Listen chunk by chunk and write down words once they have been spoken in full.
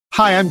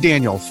Hi, I'm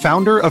Daniel,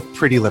 founder of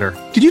Pretty Litter.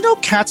 Did you know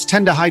cats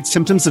tend to hide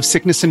symptoms of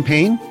sickness and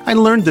pain? I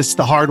learned this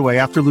the hard way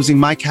after losing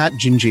my cat,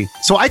 Gingy.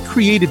 So I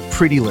created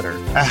Pretty Litter,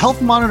 a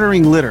health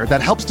monitoring litter that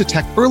helps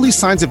detect early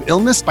signs of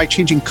illness by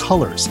changing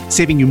colors,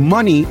 saving you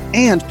money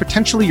and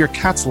potentially your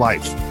cat's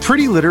life.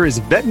 Pretty Litter is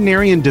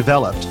veterinarian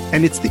developed,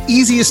 and it's the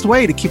easiest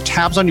way to keep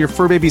tabs on your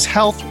fur baby's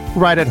health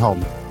right at home.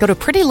 Go to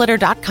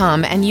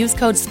prettylitter.com and use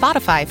code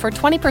SPOTIFY for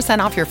 20%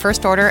 off your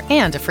first order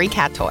and a free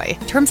cat toy.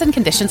 Terms and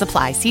conditions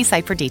apply. See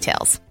site for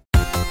details.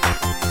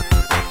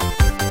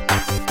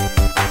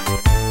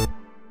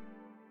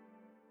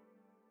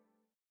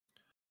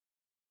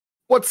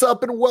 What's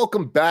up, and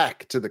welcome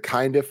back to the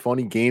Kinda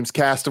Funny Games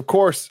cast. Of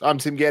course, I'm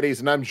Tim Geddes,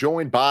 and I'm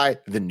joined by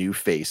the new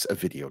face of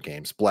video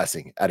games,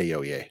 Blessing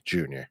Adeoye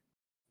Jr.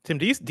 Tim,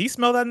 do you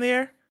smell that in the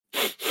air?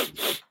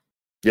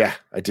 Yeah,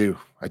 I do.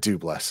 I do,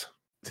 Bless.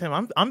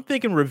 Tim, I'm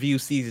thinking review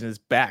season is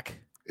back.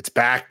 It's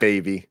back,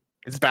 baby.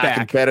 It's back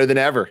and better than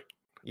ever.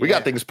 We Yeah.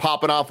 got things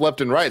popping off left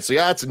and right. So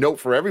yeah, it's a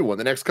note for everyone.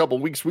 The next couple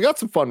of weeks, we got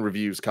some fun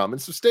reviews coming.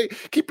 So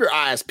keep your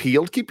eyes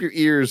peeled, keep your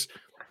ears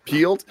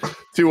peeled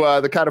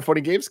to the Kinda Funny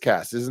Games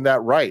cast. Isn't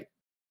that right,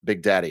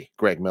 Big Daddy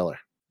Greg Miller?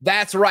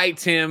 That's right,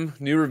 Tim.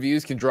 New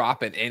reviews can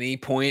drop at any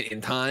point in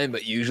time,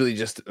 but usually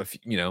just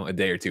a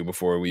day or two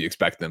before we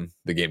expect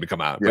the game to come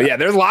out. But yeah,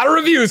 there's a lot of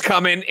reviews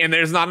coming, and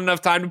there's not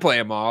enough time to play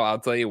them all. I'll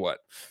tell you what.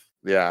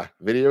 Yeah,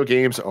 video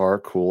games are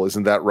cool.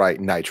 Isn't that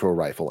right, Nitro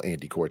Rifle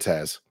Andy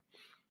Cortez?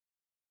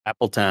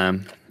 Apple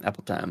time.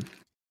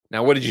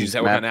 Now, what did you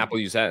say? What kind of apple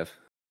you have?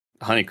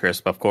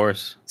 Honeycrisp, of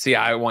course. See,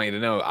 I want you to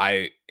know,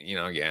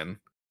 again,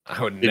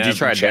 I would never. Did you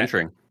try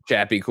adventuring?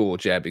 Chappy cool.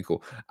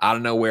 I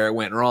don't know where it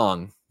went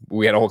wrong.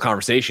 We had a whole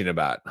conversation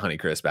about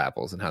Honeycrisp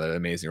apples and how they're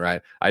amazing,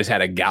 right? I just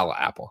had a Gala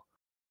apple.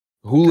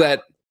 Who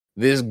let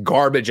this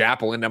garbage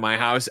apple into my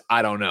house?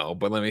 I don't know,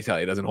 but let me tell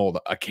you, it doesn't hold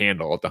a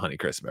candle at the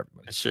Honeycrisp.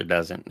 Everybody, It sure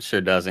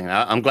doesn't.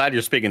 I'm glad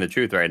you're speaking the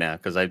truth right now,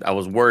 because I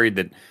was worried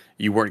that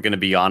you weren't going to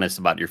be honest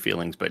about your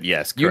feelings. But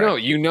yes,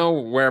 correct. you know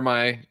where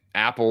my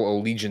apple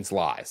allegiance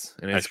lies,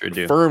 and it's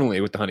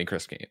firmly with the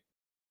Honeycrisp game.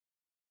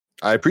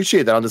 I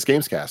appreciate that on this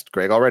games cast,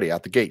 Greg, already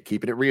out the gate,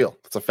 keeping it real.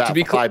 It's a fat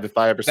five if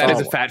I ever saw That is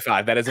one. a fat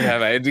five. That is a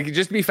fat five. It could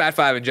just be fat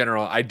five in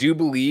general. I do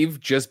believe,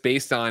 just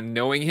based on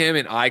knowing him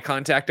and eye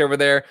contact over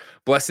there,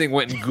 Blessing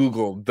went and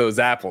Googled those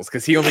apples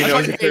because he only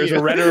knows if there's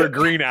a red or a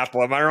green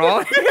apple. Am I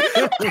wrong?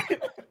 I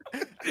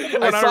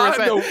saw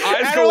the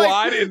eyes go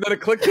wide, and then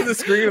it clicked to the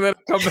screen, and then it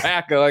come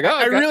back. I'm like,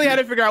 I really had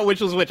to figure out which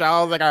was which.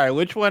 I was like, all right,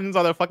 which ones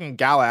are the fucking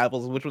Gala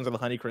apples? Which ones are the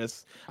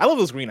Honeycrisp? I love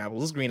those green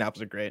apples. Those green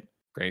apples are great.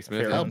 Great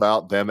Smith. How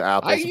about them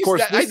apples? Of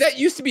course, that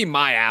used to be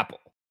my apple,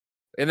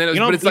 and then it was,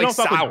 but it's like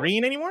sour. sour.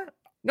 Green anymore?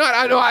 No,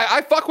 I know. I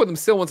fuck with them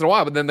still once in a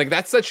while, but then like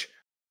that's such,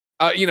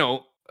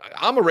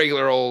 I'm a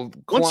regular old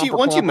Once you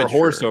mature.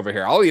 horse over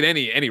here. I'll eat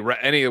any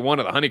one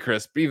of the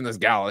Honeycrisp, even this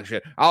Gala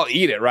shit. I'll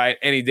eat it right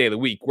any day of the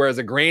week. Whereas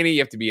a Granny, you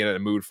have to be in a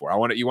mood for.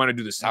 You want to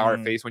do the sour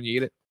face when you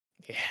eat it.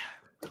 Yeah.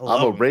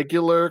 I'm a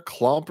regular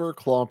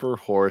clomper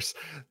horse.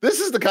 This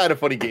is the Kinda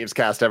Funny Games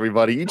cast,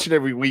 everybody. Each and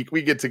every week,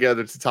 we get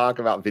together to talk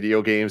about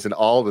video games and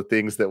all the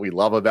things that we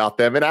love about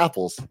them, and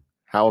apples.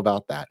 How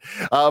about that?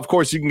 Of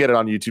course, you can get it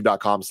on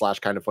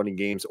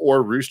youtube.com/kindafunnygames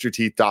or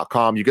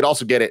roosterteeth.com. You could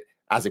also get it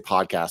as a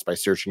podcast by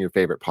searching your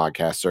favorite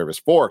podcast service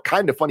for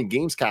Kinda Funny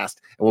Games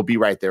cast, and we'll be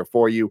right there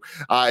for you.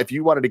 If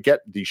you wanted to get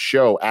the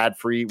show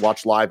ad-free,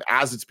 watch live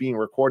as it's being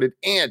recorded,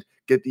 and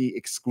get the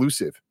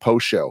exclusive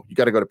post show, you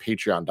got to go to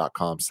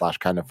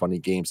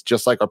patreon.com/kindafunnygames.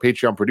 Just like our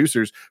Patreon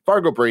producers,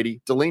 Fargo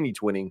Brady, Delaney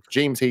Twinning,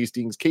 James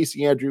Hastings,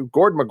 Casey Andrew,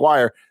 Gordon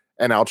McGuire,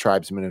 and Al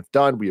Tribesmen have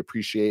done. We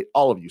appreciate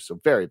all of you so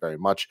very, very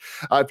much.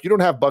 If you don't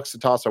have bucks to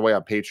toss our way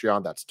on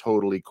Patreon, that's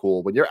totally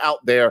cool. When you're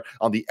out there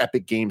on the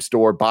Epic Game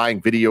Store buying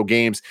video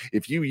games,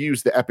 if you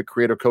use the Epic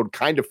creator code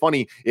Kinda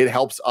Funny, it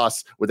helps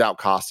us without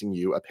costing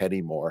you a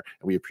penny more.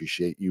 And we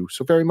appreciate you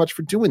so very much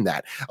for doing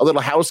that. A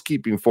little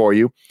housekeeping for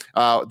you.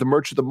 The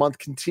merch of the month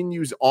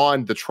continues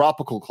on. The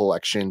Tropical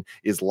Collection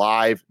is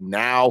live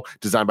now,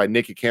 designed by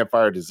Nick at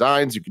Campfire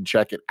Designs. You can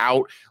check it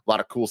out. A lot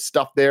of cool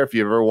stuff there. If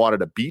you ever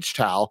wanted a beach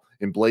towel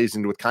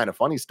emblazoned with Kinda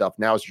Funny stuff,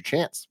 now is your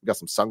chance. We got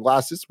some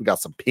sunglasses, we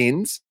got some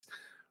pins,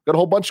 got a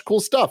whole bunch of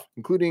cool stuff,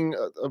 including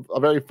a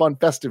very fun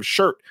festive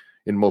shirt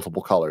in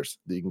multiple colors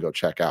that you can go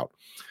check out.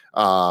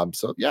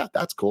 So yeah,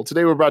 that's cool.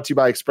 Today we're brought to you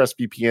by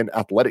ExpressVPN,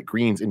 Athletic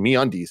Greens, and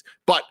MeUndies,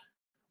 but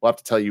we'll have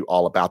to tell you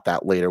all about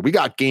that later. We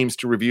got games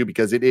to review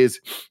because it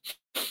is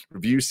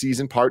review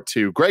season part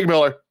 2. Greg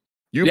Miller,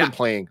 you've been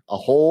playing a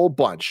whole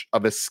bunch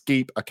of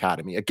Escape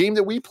Academy, a game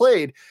that we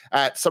played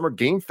at Summer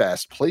Game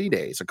Fest Play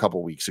Days a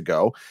couple weeks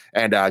ago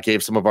and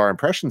gave some of our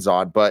impressions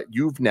on, but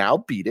you've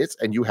now beat it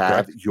and you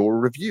have your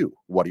review.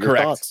 What are your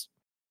thoughts?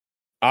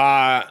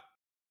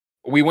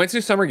 We went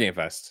to Summer Game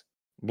Fest.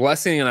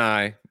 Blessing and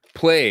I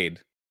played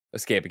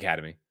Escape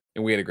Academy,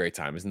 and we had a great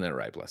time. Isn't that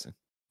right, Blessing?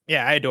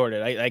 Yeah, I adored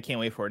it. I can't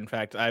wait for it. In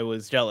fact, I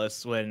was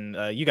jealous when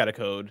you got a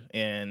code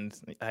and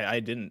I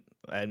didn't.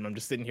 I'm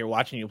just sitting here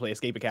watching you play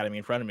Escape Academy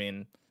in front of me,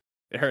 and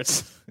it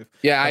hurts.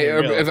 Yeah,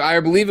 I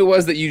believe it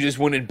was that you just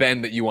wouldn't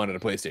bend that you wanted a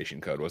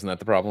PlayStation code. Wasn't that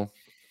the problem?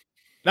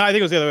 No, I think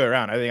it was the other way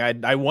around. I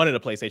think I wanted a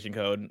PlayStation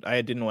code.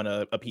 I didn't want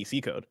a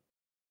PC code.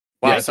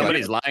 Wow,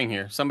 somebody's lying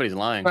here. Somebody's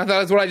lying. I thought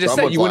that's what I just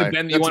said. You wanted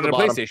a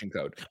PlayStation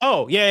code.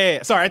 Oh,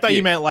 yeah. Sorry, I thought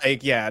you meant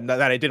like,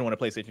 that I didn't want a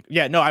PlayStation.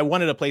 Yeah, no, I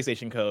wanted a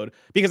PlayStation code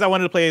because I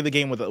wanted to play the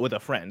game with a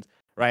friend,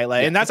 right?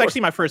 Like, and that's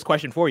actually my first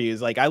question for you is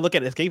like, I look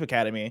at Escape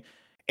Academy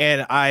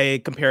and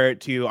I compare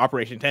it to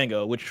Operation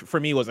Tango, which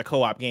for me was a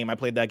co-op game. I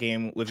played that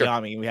game with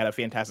Yami and we had a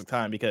fantastic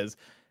time because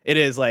it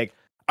is like,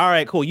 all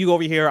right, cool. You go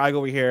over here, I go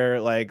over here.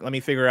 Like, let me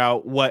figure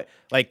out what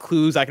like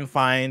clues I can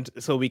find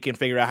so we can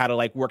figure out how to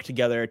like work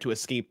together to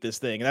escape this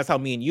thing. And that's how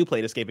me and you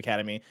played Escape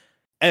Academy.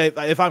 And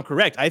if I'm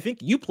correct, I think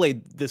you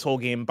played this whole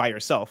game by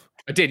yourself.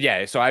 I did,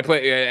 yeah. So I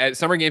played at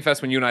Summer Game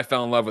Fest when you and I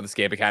fell in love with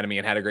Escape Academy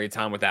and had a great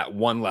time with that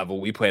one level.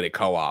 We played it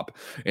co-op.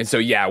 And so,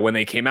 yeah, when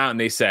they came out and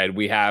they said,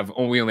 we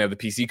only have the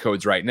PC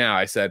codes right now,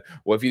 I said,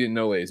 well, if you didn't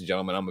know, ladies and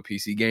gentlemen, I'm a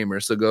PC gamer.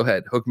 So go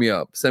ahead, hook me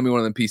up. Send me one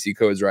of them PC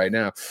codes right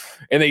now.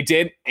 And they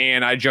did.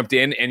 And I jumped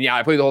in and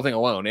I played the whole thing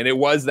alone. And it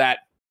was that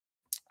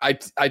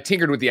I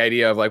tinkered with the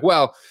idea of like,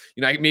 well,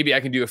 maybe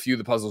I can do a few of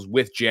the puzzles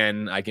with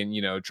Jen. I can,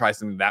 try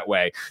something that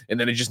way. And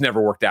then it just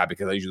never worked out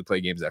because I usually play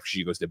games after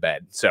she goes to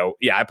bed. So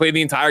yeah, I played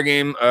the entire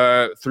game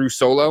through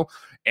solo,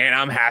 and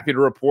I'm happy to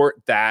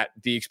report that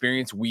the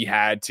experience we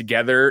had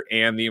together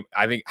and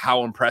I think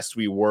how impressed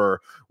we were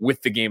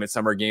with the game at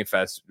Summer Game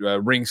Fest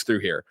rings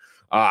through here.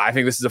 I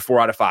think this is a 4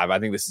 out of 5. I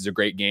think this is a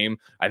great game.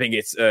 I think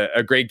it's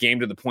a great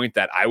game to the point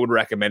that I would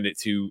recommend it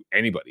to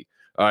anybody.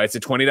 It's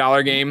a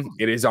 $20 game.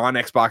 It is on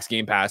Xbox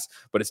Game Pass,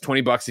 but it's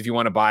 $20 if you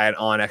want to buy it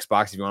on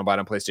Xbox, if you want to buy it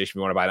on PlayStation, if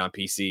you want to buy it on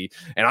PC.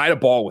 And I had a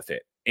ball with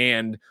it.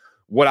 And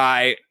what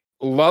I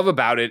love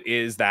about it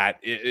is that,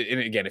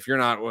 and again, if you're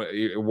not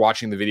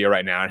watching the video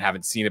right now and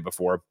haven't seen it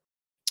before,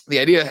 the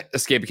idea of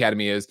Escape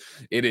Academy is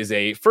it is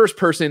a first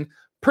person,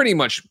 pretty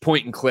much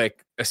point and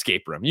click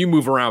escape room. You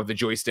move around with the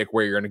joystick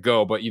where you're going to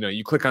go, but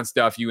you click on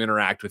stuff, you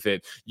interact with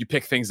it, you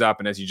pick things up,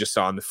 and as you just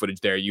saw in the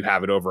footage there, you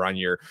have it over on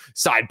your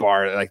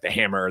sidebar, like the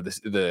hammer,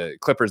 the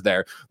clippers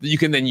there that you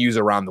can then use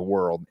around the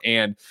world.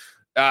 And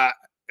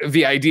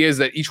the idea is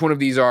that each one of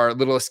these are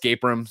little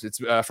escape rooms. It's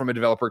from a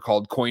developer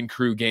called Coin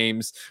Crew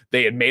Games.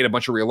 They had made a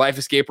bunch of real life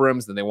escape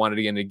rooms, then they wanted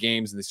to get into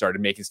games, and they started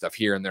making stuff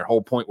here. And their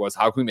whole point was,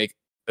 how can we make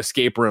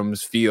escape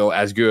rooms feel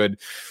as good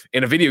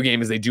in a video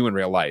game as they do in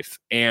real life?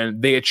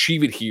 And they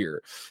achieve it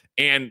here.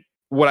 And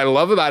what I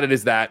love about it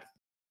is that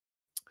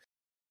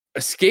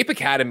Escape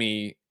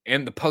Academy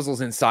and the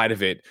puzzles inside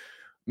of it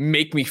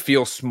make me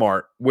feel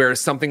smart, whereas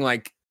something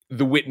like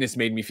The Witness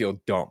made me feel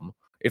dumb,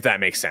 if that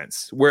makes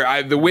sense.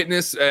 Where The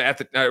Witness I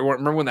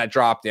remember when that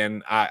dropped,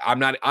 and I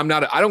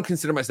don't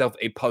consider myself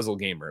a puzzle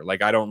gamer.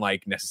 Like, I don't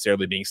like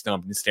necessarily being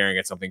stumped and staring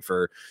at something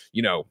for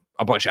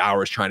a bunch of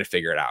hours trying to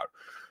figure it out.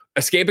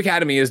 Escape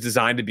Academy is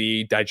designed to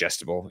be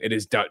digestible. It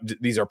is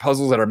these are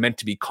puzzles that are meant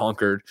to be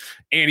conquered,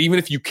 and even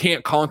if you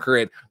can't conquer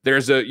it,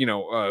 there's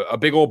a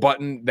big old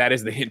button that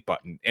is the hint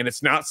button, and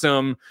it's not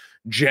some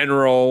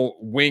general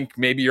wink.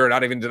 Maybe you're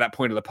not even to that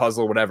point of the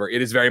puzzle, or whatever.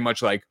 It is very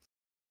much like,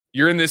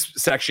 you're in this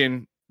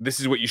section. This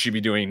is what you should be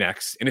doing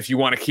next, and if you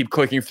want to keep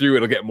clicking through,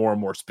 it'll get more and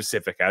more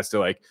specific as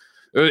to and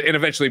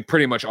eventually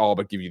pretty much all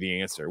but give you the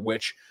answer,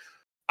 which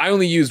I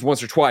only used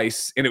once or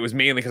twice, and it was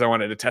mainly because I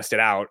wanted to test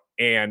it out.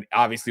 And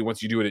obviously,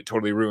 once you do it, it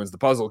totally ruins the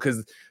puzzle,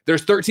 because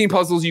there's 13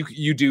 puzzles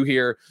you do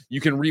here. You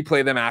can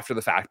replay them after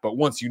the fact, but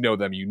once you know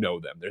them, you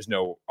know them. There's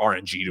no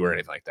RNG to or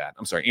anything like that.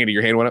 I'm sorry, Andy,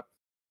 your hand went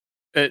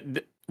up.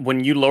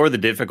 When you lower the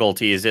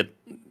difficulty, is it,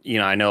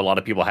 I know a lot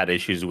of people had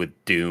issues with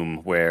Doom,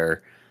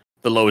 where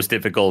the lowest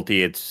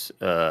difficulty, it's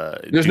there's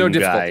Doom no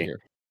difficulty guy. here.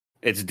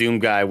 It's Doom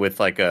guy with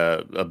like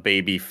a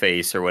baby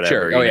face or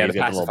whatever. Sure. Oh, yeah, the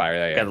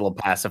pacifier. Got the little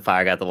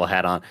pacifier, got the little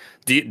hat on.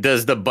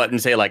 Does the button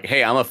say like,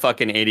 hey, I'm a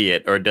fucking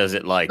idiot? Or does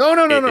it like, no,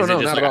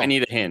 I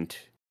need a hint?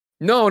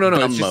 No.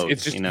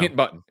 It's just a hint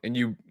button. And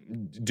you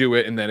do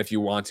it. And then if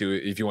you want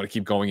to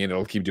keep going in,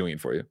 it'll keep doing it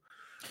for you.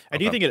 I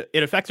do think it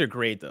effects are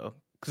great, though.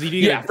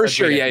 For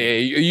sure. Yeah.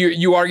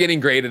 You are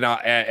getting graded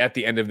at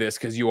the end of this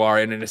because you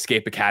are in an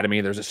Escape Academy.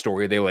 There's a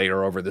story they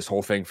layer over this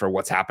whole thing for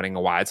what's happening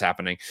and why it's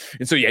happening.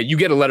 And so, yeah, you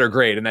get a letter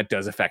grade, and that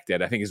does affect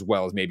it, I think, as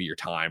well as maybe your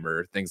time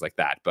or things like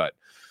that. But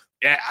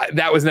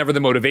that was never the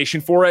motivation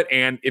for it.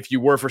 And if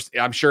you were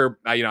I'm sure,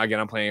 again,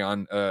 I'm playing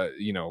on, a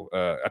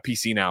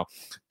PC now.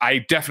 I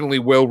definitely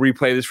will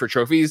replay this for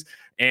trophies.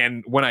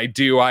 And when I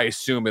do, I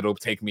assume it'll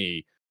take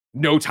me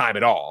no time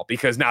at all,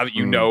 because now that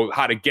you know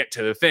how to get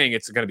to the thing,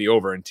 it's going to be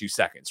over in 2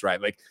 seconds, right?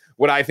 Like,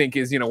 what I think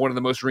is, one of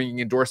the most ringing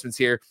endorsements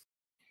here,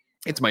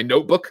 it's my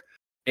notebook.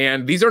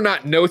 And these are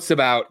not notes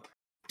about,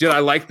 did I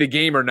like the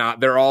game or not?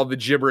 They're all the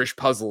gibberish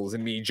puzzles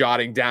and me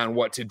jotting down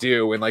what to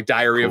do, and like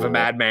Diary of a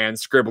Madman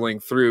scribbling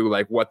through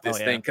like what this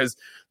thing, because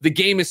the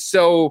game is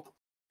so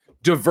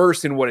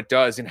diverse in what it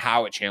does and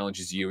how it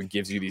challenges you and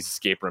gives you these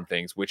escape room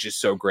things, which is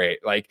so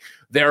great. Like,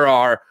 there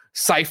are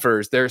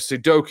ciphers, there's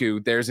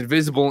Sudoku, there's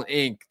invisible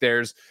ink,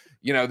 there's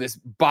this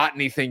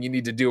botany thing you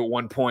need to do at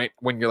one point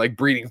when you're like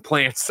breeding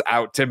plants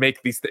out to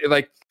make these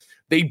like,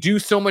 they do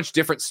so much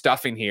different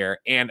stuff in here.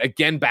 And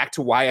again, back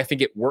to why I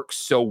think it works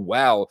so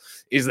well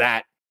is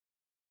that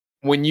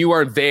when you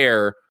are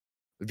there,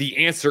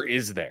 the answer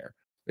is there.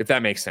 If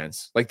that makes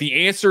sense. Like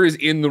the answer is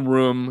in the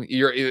room.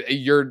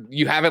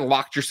 You haven't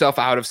locked yourself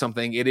out of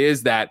something. It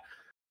is that,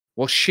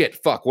 well,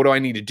 shit, fuck, what do I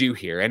need to do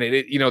here? And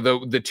it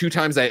the two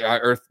times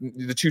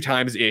the 2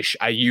 times ish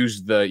I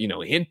used the,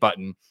 hint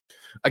button.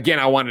 Again,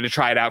 I wanted to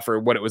try it out for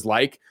what it was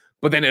like,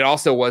 but then it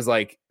also was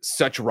like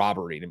such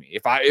robbery to me.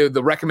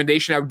 The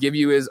recommendation I would give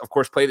you is, of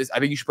course, play this. I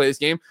think you should play this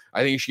game.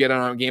 I think you should get it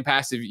on Game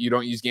Pass. If you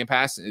don't use Game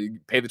Pass,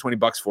 pay the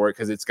 $20 for it,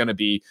 because it's going to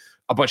be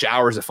a bunch of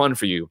hours of fun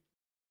for you.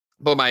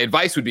 But my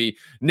advice would be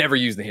never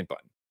use the hint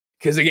button.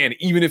 Because again,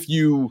 even if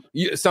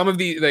some of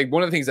the, like,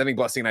 one of the things I think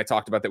Blessing and I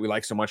talked about that we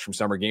like so much from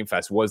Summer Game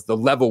Fest was the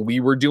level we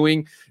were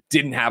doing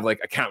didn't have like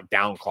a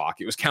countdown clock.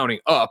 It was counting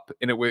up,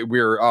 and it's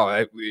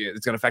going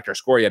to affect our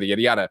score, yada,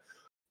 yada, yada.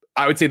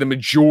 I would say the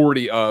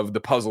majority of the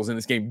puzzles in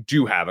this game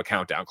do have a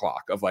countdown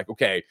clock of like,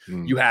 okay,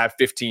 you have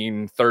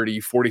 15,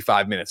 30,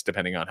 45 minutes,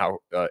 depending on how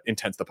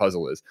intense the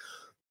puzzle is.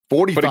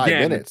 45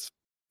 minutes.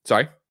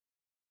 Sorry?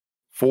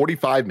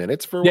 45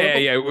 minutes for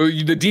yeah.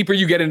 The deeper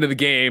you get into the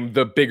game,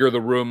 the bigger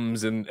the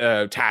rooms and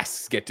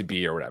tasks get to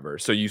be or whatever.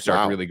 So you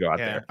start to really go out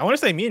there. I want to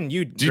say me and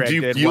you, Greg, do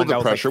you feel the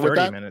pressure with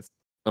that? Minutes.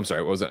 I'm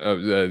sorry, what was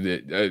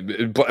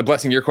that?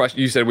 Blessing, your question,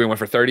 you said we went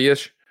for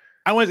 30-ish?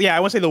 I want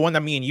to say the one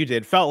that me and you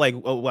did felt like,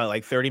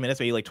 like 30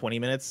 minutes, maybe like 20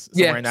 minutes?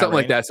 Yeah, something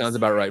like that sounds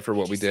about right for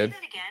what we did.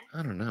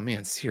 I don't know,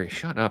 man. Siri,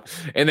 shut up.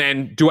 And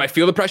then, do I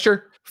feel the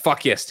pressure?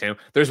 Fuck yes, Tim.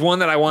 There's one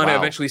that I want to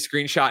eventually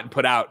screenshot and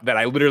put out that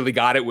I literally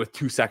got it with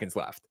 2 seconds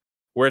left.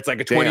 Where it's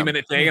like a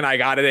 20-minute thing, and I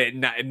got it at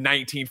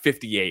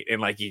 1958, and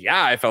like,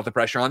 yeah, I felt the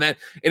pressure on that.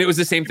 And it was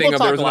the same thing.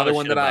 There was another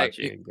one that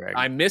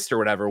I missed or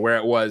whatever, where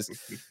it was,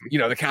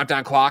 the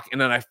countdown clock,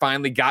 and then I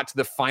finally got to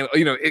the final.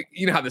 You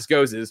know how this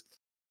goes is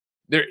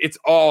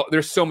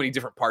there's so many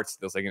different parts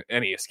to this, like in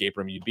any escape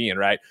room you'd be in,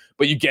 right?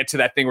 But you get to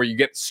that thing where you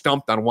get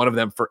stumped on one of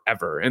them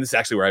forever, and this is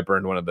actually where I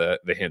burned one of the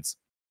hints.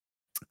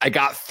 I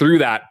got through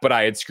that, but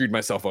I had screwed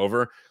myself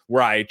over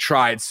where I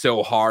tried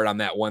so hard on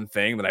that one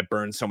thing that I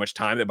burned so much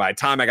time that by the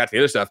time I got to the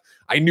other stuff,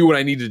 I knew what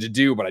I needed to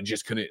do, but I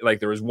just couldn't. Like,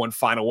 there was one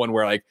final one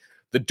where like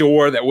the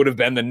door that would have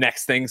been the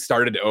next thing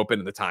started to open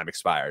and the time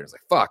expired. I was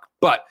like, fuck.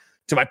 But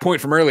to my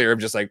point from earlier of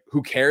just like,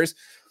 who cares?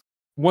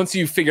 Once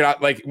you figure out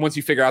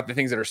the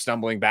things that are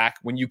stumbling back,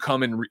 when you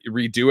come and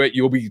redo it,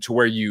 you'll be to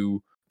where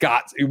you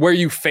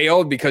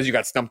failed because you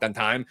got stumped on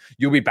time.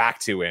 You'll be back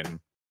to in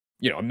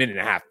a minute and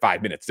a half,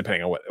 5 minutes,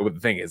 depending on what the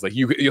thing is. Like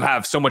you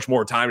have so much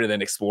more time to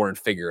then explore and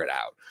figure it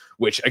out,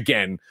 which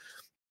again,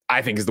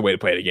 I think is the way to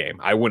play the game.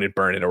 I wouldn't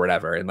burn it or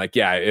whatever. And like,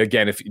 yeah,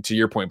 again, if to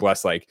your point,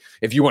 Bless, like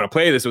if you want to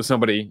play this with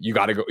somebody, you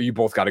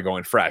both got to go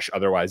in fresh.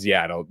 Otherwise,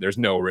 there's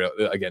no real,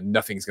 again,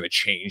 nothing's going to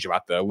change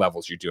about the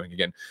levels you're doing.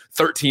 Again,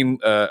 13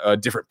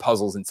 different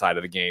puzzles inside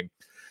of the game.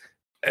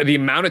 The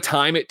amount of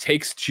time it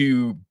takes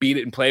to beat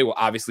it and play will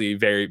obviously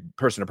vary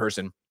person to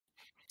person.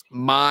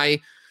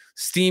 My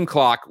Steam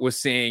clock was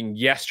saying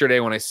yesterday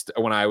when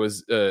I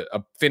was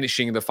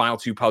finishing the final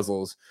 2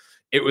 puzzles,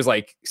 it was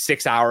like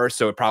 6 hours,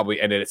 so it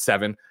probably ended at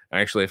 7.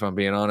 Actually, if I'm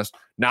being honest,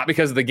 not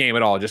because of the game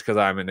at all, just because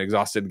I'm an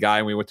exhausted guy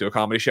and we went to a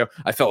comedy show.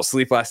 I fell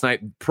asleep last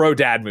night. Pro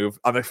dad move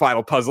on the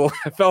final puzzle.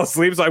 I fell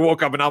asleep, so I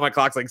woke up and now my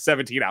clock's like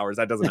 17 hours.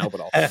 That doesn't help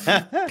at all.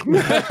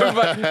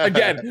 But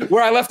again,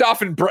 where I left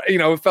off and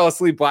fell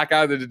asleep,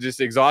 blackout,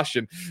 just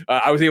exhaustion,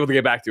 I was able to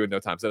get back to it in no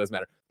time, so it doesn't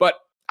matter. But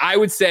I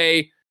would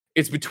say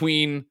it's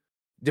between.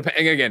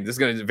 Again, this is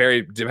going to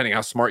vary depending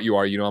how smart you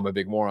are. I'm a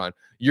big moron.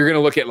 You're going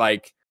to look at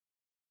like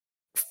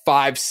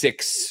 5,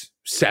 6,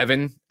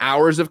 7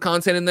 hours of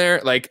content in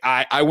there. Like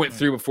I went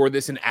through before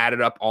this and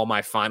added up all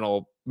my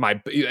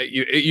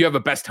you have a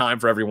best time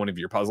for every one of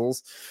your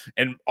puzzles,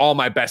 and all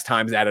my best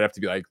times added up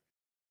to be like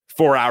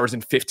 4 hours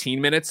and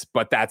 15 minutes.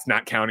 But that's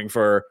not counting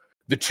for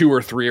the 2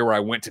 or 3 where I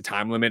went to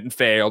time limit and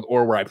failed,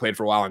 or where I played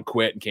for a while and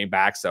quit and came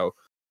back. So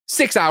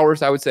 6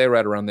 hours, I would say,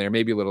 right around there.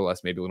 Maybe a little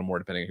less, maybe a little more,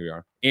 depending on who you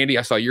are. Andy,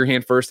 I saw your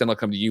hand first, then I'll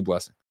come to you,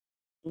 Blessing.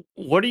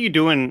 What are you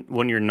doing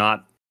when you're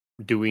not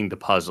doing the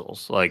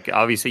puzzles? Like,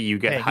 obviously, you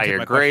get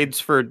higher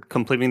grades for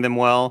completing them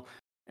well.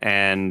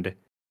 And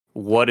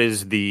what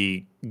is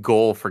the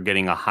goal for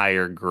getting a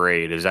higher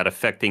grade? Is that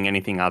affecting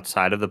anything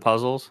outside of the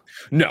puzzles?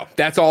 No,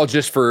 that's all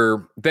just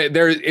for...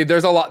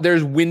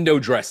 There's window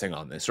dressing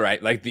on this,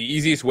 right? Like, the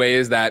easiest way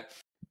is that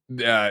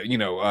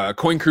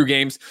Coin Crew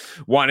Games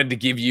wanted to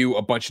give you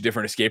a bunch of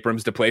different escape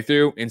rooms to play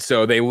through. And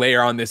so they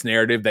layer on this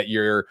narrative that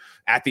you're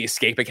at the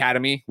Escape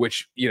Academy,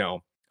 which,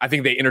 I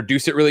think they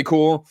introduce it really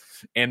cool.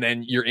 And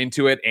then you're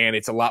into it. And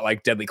it's a lot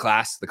like Deadly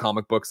Class, the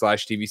comic book /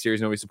 TV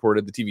series. Nobody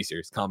supported the TV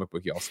series. Comic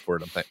book, you all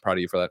supported. I'm proud of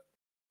you for that.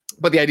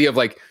 But the idea of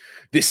like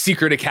this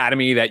secret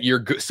academy that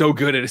you're so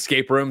good at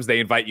escape rooms, they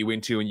invite you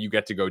into and you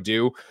get to go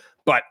do.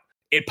 But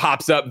it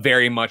pops up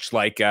very much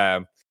like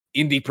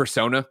indie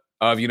persona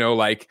of,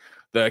 like,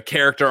 the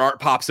character art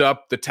pops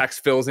up, the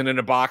text fills in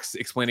a box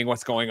explaining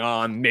what's going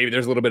on. Maybe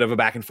there's a little bit of a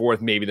back and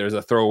forth. Maybe there's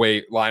a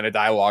throwaway line of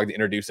dialogue to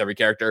introduce every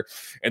character.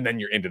 And then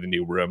you're into the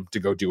new room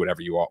to go do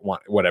whatever you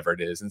want, whatever it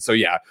is. And so,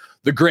 yeah,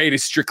 the grade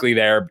is strictly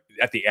there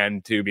at the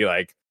end to be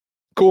like,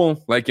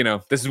 cool, like,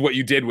 this is what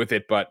you did with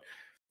it. But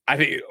I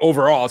think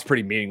overall it's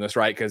pretty meaningless,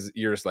 right? Because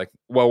you're just like,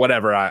 well,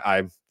 whatever.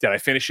 I did I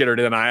finish it or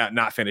did I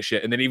not finish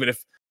it? And then even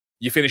if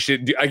you finish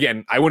it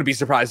again, I wouldn't be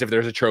surprised if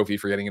there's a trophy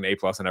for getting an A+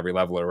 on every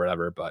level or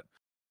whatever. But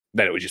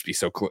then it would just be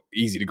so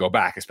easy to go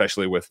back,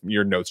 especially with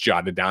your notes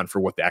jotted down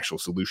for what the actual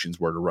solutions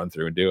were to run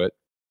through and do it.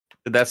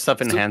 Did that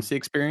stuff enhance the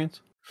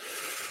experience?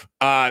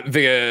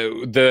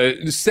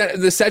 The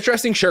set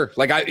dressing, sure.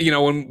 Like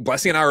when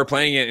Blessing and I were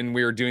playing it and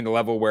we were doing the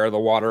level where the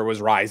water was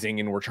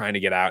rising and we're trying to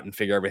get out and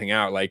figure everything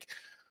out, like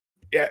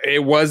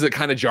it was a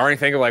kind of jarring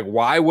thing of like,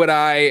 why would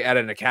I at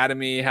an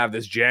academy have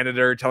this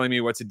janitor telling me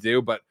what to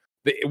do? But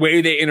the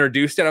way they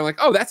introduced it, I'm like,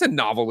 oh, that's a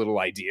novel little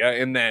idea.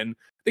 And then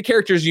the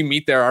characters you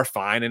meet there are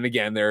fine. And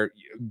again, they're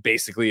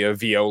basically a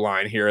VO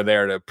line here or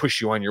there to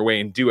push you on your way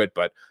and do it.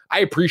 But I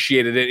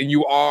appreciated it. And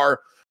you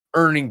are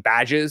earning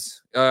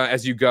badges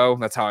as you go.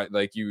 That's how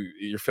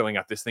you're filling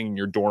out this thing in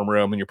your dorm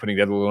room and you're putting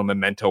together a little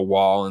memento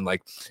wall. And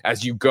like,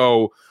 as you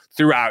go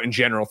throughout in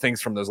general,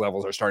 things from those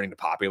levels are starting to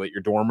populate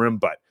your dorm room.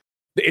 But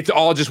it's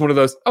all just one of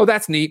those, oh,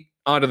 that's neat.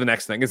 On to the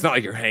next thing. It's not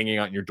like you're hanging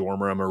out in your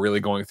dorm room or really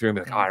going through and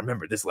be like, oh, I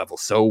remember this level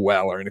so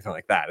well or anything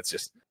like that. It's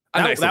just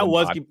that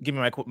was giving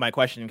my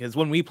question, because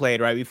when we played,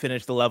 right, we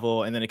finished the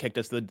level and then it kicked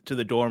us to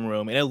the dorm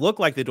room, and it looked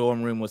like the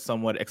dorm room was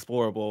somewhat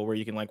explorable, where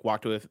you can like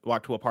walk to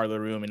a part of the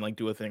room and like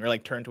do a thing, or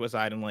like turn to a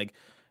side and like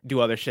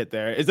do other shit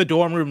there. Is the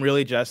dorm room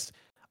really just,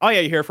 oh yeah,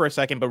 you're here for a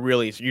second, but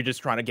really you're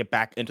just trying to get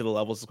back into the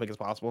levels as quick as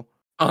possible?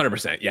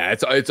 100%. Yeah,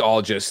 it's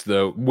all just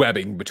the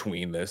webbing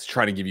between this,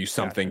 trying to give you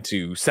something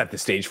to set the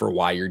stage for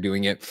why you're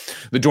doing it.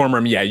 The dorm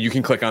room, yeah, you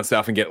can click on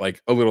stuff and get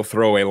like a little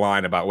throwaway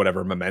line about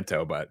whatever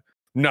memento, but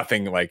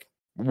nothing like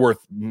worth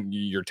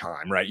your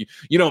time, right?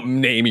 You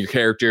don't name your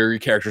character. Your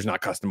character's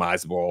not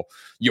customizable.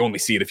 You only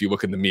see it if you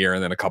look in the mirror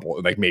and then a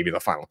couple, like maybe the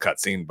final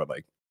cutscene, but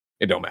like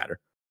it don't matter.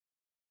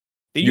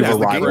 Did you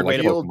have a preferred way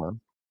to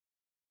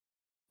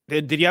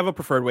Did you have a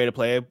preferred way to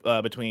play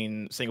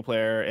between single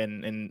player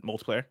and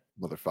multiplayer?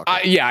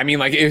 Motherfucker. Yeah, I mean,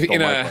 like if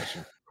in a,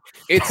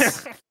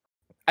 it's.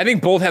 I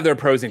think both have their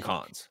pros and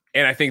cons,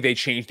 and I think they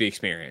changed the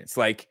experience.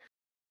 Like,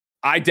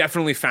 I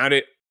definitely found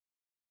it.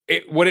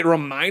 What it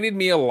reminded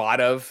me a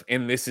lot of,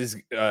 and this is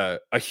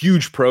a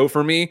huge pro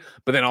for me,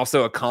 but then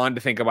also a con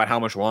to think about how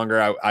much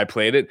longer I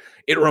played it.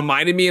 It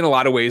reminded me in a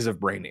lot of ways of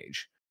Brain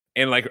Age.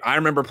 And like, I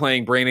remember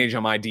playing Brain Age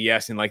on my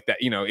DS, and like that,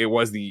 it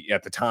was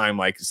at the time,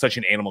 like such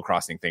an Animal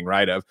Crossing thing,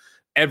 right? Of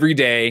every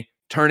day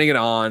turning it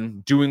on,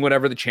 doing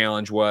whatever the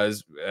challenge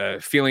was,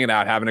 feeling it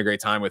out, having a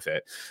great time with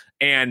it.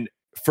 And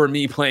for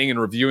me playing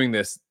and reviewing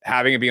this,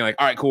 having it being like,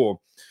 all right,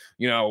 cool.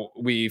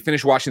 We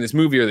finished watching this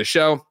movie or the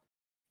show.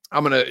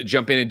 I'm going to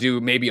jump in and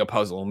do maybe a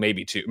puzzle,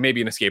 maybe two, maybe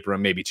an escape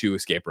room, maybe two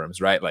escape rooms,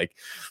 right? Like,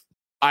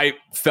 I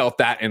felt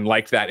that and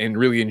liked that and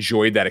really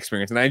enjoyed that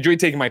experience. And I enjoyed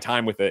taking my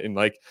time with it. And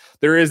like,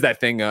 there is that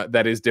thing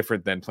that is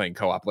different than playing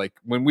co-op. Like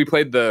when we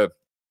played the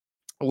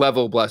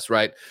level Bless,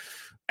 right?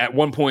 At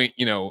one point,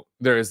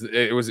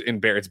 it was in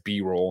Barrett's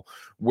B-roll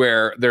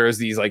where there is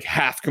these like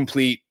half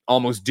complete,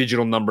 almost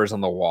digital numbers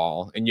on the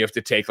wall. And you have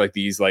to take like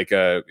these like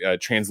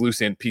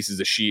translucent pieces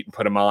of sheet and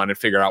put them on and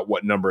figure out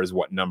what number is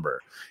what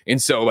number.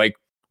 And so like,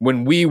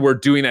 when we were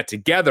doing that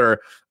together,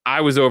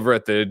 I was over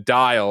at the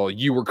dial,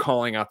 you were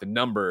calling out the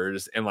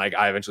numbers, and like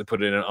I eventually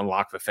put it in and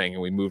unlocked the thing,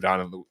 and we moved on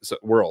in the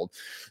world.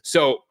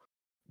 So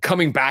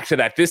coming back to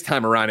that this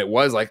time around, it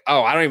was like,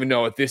 oh, I don't even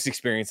know what this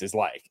experience is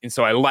like. And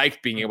so I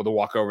liked being able to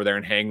walk over there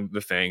and hang the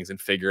things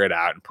and figure it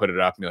out and put it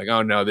up and be like,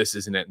 oh no, this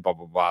isn't it, and blah,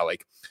 blah, blah.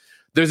 Like,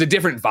 there's a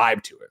different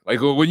vibe to it. Like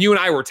when you and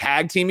I were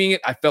tag teaming it,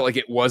 I felt like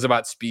it was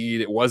about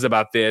speed. It was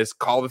about this.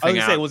 Call the thing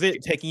out. Was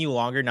it taking you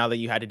longer now that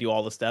you had to do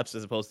all the steps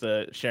as opposed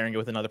to sharing it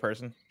with another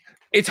person?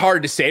 It's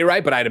hard to say,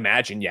 right? But I'd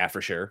imagine, yeah,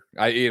 for sure.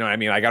 Like,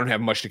 I don't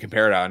have much to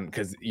compare it on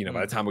because,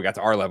 by the time we got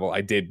to our level,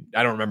 I don't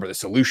remember the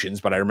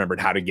solutions, but I remembered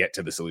how to get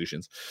to the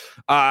solutions.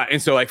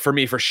 And so like for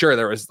me, for sure,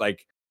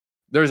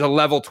 there's a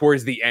level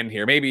towards the end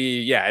here. Maybe,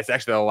 yeah, it's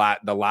actually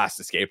the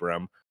last escape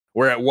room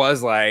where it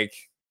was like,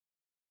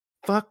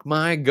 fuck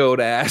my goat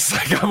ass.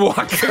 Like I'm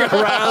walking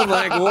around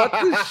like, what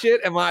the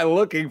shit am I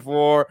looking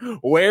for?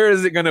 Where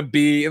is it going to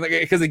be? And like,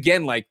 because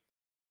again, like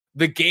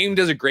the game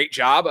does a great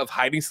job of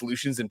hiding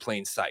solutions in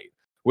plain sight,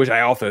 which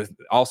I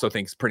also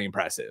think is pretty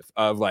impressive.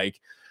 Of like,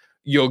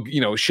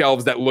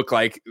 shelves that look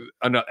like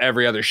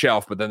every other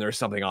shelf, but then there's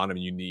something on them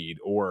you need,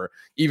 or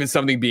even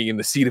something being in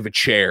the seat of a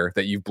chair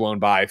that you've blown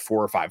by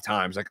 4 or 5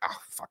 times. Like, oh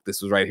fuck,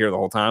 this was right here the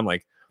whole time.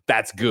 Like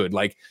that's good.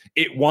 Like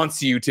it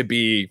wants you to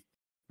be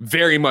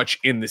very much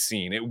in the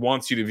scene. It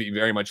wants you to be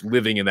very much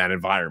living in that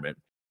environment.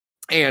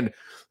 And,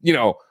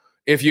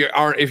 if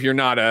you're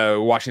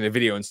not watching the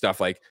video and stuff,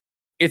 like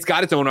it's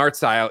got its own art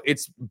style.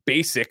 It's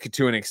basic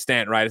to an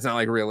extent, right? It's not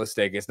like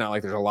realistic. It's not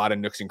like there's a lot of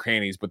nooks and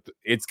crannies, but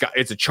it's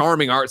a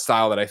charming art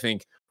style that I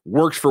think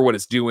works for what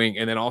it's doing.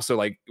 And then also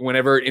like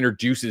whenever it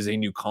introduces a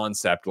new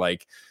concept,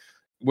 like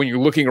when you're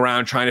looking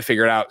around trying to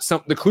figure it out,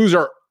 the clues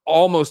are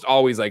almost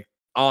always like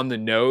on the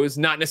nose,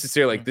 not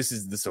necessarily like this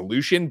is the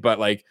solution, but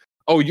like,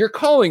 oh, you're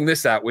calling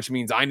this out, which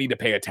means I need to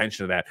pay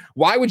attention to that.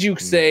 Why would you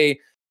say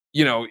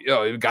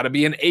you've got to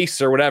be an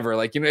ace or whatever.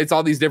 Like, it's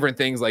all these different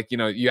things. Like,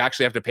 you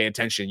actually have to pay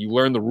attention. You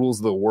learn the rules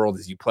of the world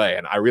as you play.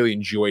 And I really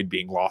enjoyed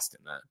being lost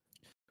in that.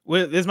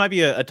 Well, this might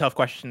be a tough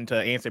question to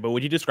answer, but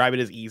would you describe it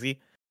as easy?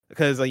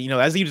 Because, like,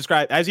 as you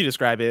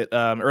describe it,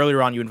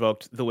 earlier on, you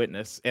invoked the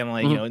witness, and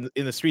like,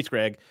 in the streets,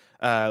 Greg,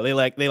 they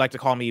like to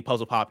call me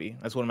Puzzle Poppy.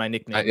 That's one of my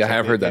nicknames. I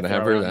have heard that.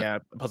 Yeah,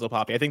 Puzzle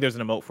Poppy. I think there's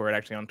an emote for it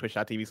actually on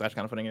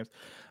twitch.tv/kindoffunnygames.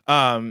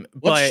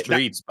 What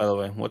streets, by the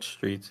way? What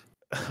streets?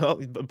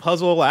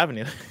 Puzzle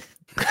Avenue.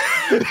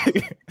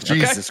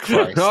 Jesus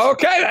Christ.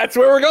 Okay, that's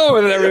where we're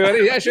going with it,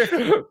 everybody. Yeah,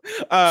 sure.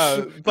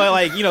 But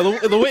like,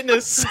 the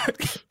witness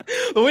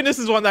the witness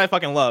is one that I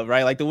fucking love,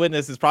 right? Like, the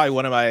witness is probably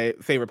one of my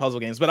favorite puzzle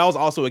games, but that was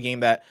also a game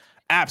that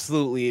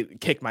absolutely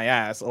kicked my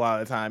ass a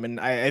lot of the time. And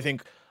I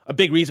think a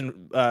big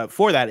reason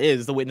for that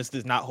is the witness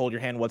does not hold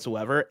your hand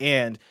whatsoever,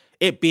 and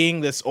it being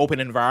this open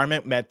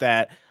environment meant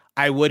that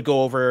I would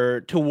go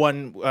over to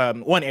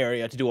one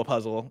area to do a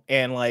puzzle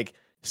and like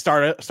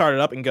start it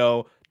up and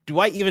go, do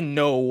I even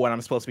know what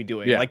I'm supposed to be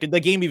doing? Yeah. Like, did the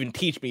game even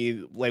teach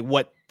me like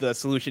what the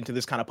solution to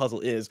this kind of puzzle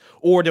is,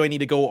 or do I need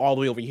to go all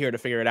the way over here to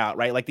figure it out?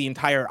 Right? Like, the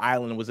entire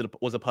island was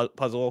a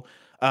puzzle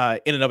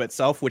in and of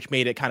itself, which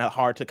made it kind of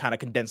hard to kind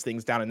of condense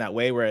things down in that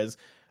way. Whereas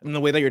in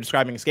the way that you're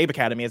describing Escape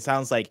Academy, it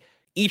sounds like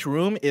each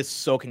room is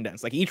so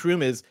condensed. Like, each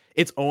room is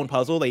its own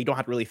puzzle that you don't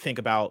have to really think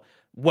about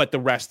what the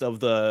rest of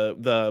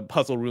the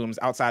puzzle rooms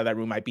outside of that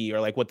room might be,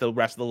 or like what the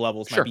rest of the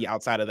levels might be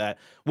outside of that.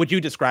 Would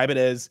you describe it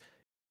as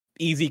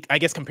easy, I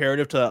guess,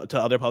 comparative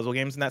to other puzzle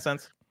games in that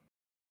sense?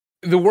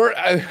 The word,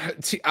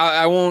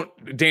 I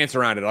won't dance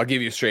around it. I'll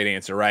give you a straight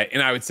answer, right?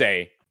 And I would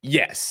say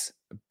yes,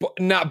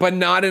 but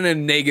not in a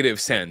negative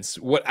sense.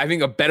 What I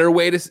think a better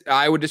way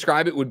I would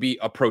describe it would be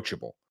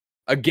approachable.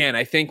 Again,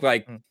 I think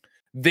like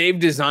they've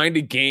designed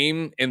a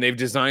game and they've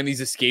designed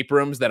these escape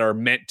rooms that are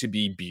meant to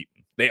be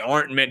beaten. They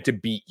aren't meant to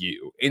beat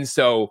you. And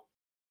so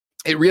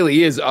it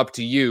really is up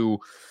to you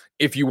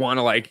if you want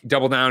to like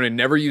double down and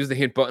never use the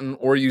hint button,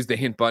 or use the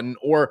hint button,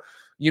 or,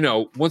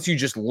 once you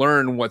just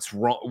learn what's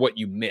wrong, what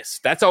you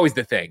missed. That's always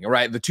the thing,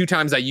 right? The 2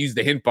 times I used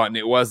the hint button,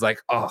 it was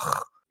like,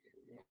 oh,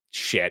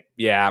 shit.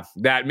 Yeah.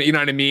 That, you know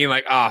what I mean?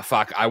 Like, oh,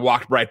 fuck. I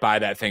walked right by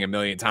that thing a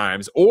million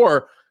times,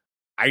 or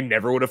I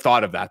never would have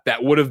thought of that.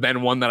 That would have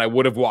been one that I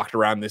would have walked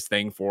around this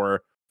thing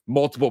for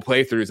multiple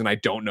playthroughs, and I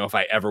don't know if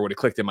I ever would have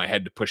clicked in my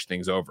head to push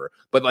things over.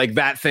 But like,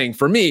 that thing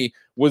for me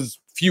was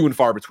few and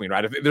far between,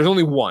 right? If there's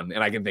only one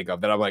and I can think of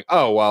that I'm like,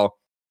 oh, well,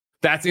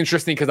 that's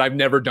interesting because I've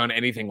never done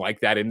anything like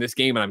that in this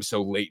game, and I'm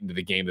so late into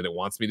the game that it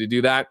wants me to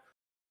do that.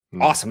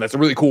 Awesome. That's a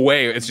really cool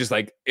way. It's just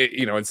like,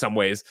 in some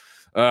ways,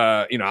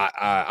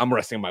 I'm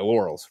resting on my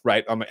laurels,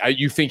 right?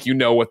 You think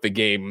what the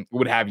game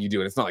would have you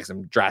do, and it's not like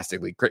some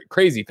drastically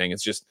crazy thing.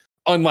 It's just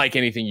unlike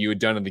anything you had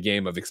done in the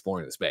game of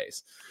exploring the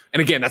space.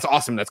 And again, that's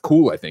awesome. That's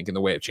cool, I think, in the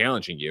way of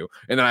challenging you.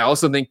 And then I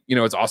also think,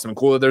 it's awesome and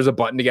cool that there's a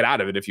button to get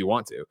out of it if you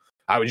want to.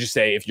 I would just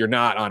say, if you're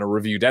not on a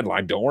review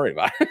deadline, don't worry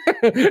about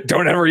it.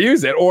 Don't ever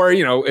use it. Or,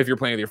 if you're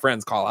playing with your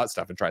friends, call out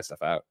stuff and try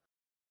stuff out.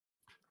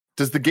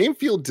 Does the game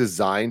feel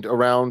designed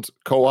around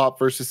co-op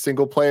versus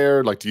single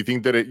player? Like, do you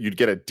think that you'd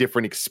get a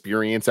different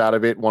experience out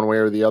of it one way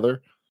or the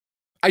other?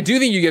 I do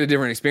think you get a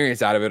different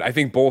experience out of it. I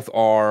think both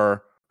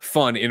are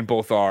fun and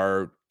both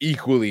are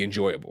equally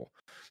enjoyable.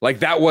 Like,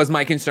 that was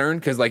my concern.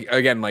 Cause like,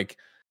 again, like,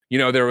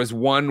 there was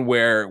one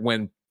where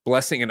when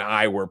Blessing and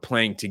I were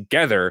playing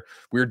together,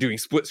 we were doing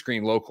split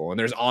screen local, and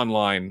there's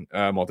online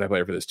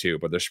multiplayer for this too,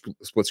 but there's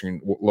split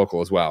screen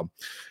local as well.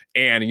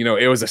 And,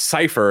 it was a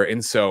cipher.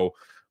 And so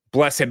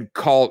Bless had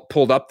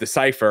pulled up the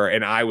cipher,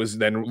 and I was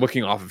then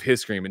looking off of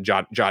his screen and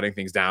jotting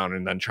things down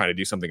and then trying to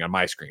do something on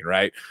my screen.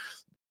 Right.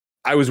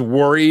 I was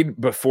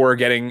worried before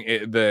getting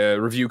the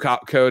review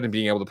code and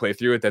being able to play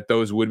through it that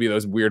those would be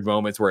those weird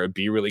moments where it would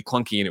be really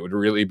clunky and it would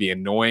really be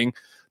annoying.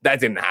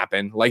 That didn't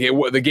happen. Like,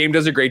 the game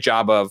does a great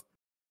job of,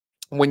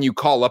 when you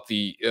call up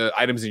the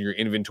items in your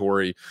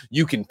inventory,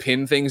 you can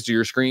pin things to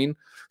your screen.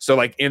 So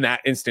like in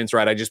that instance,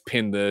 right, I just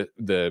pinned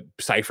the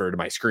cipher to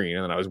my screen,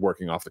 and then I was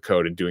working off the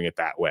code and doing it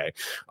that way.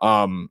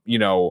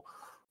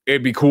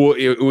 It'd be cool.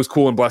 It was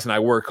cool. And Bless and I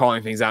were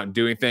calling things out and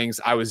doing things.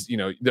 I was,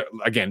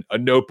 again, a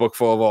notebook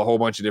full of a whole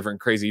bunch of different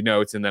crazy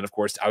notes. And then, of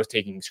course, I was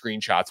taking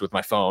screenshots with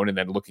my phone and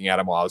then looking at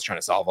them while I was trying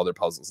to solve other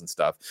puzzles and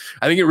stuff.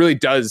 I think it really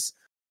does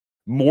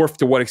morph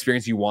to what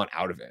experience you want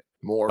out of it.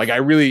 More like, I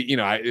really,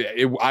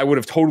 I would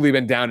have totally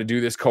been down to do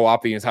this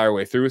co-op the entire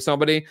way through with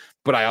somebody,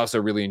 but I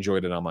also really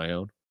enjoyed it on my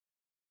own.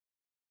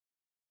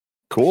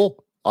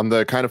 Cool. On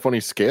the Kind of Funny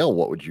scale,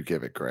 what would you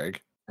give it,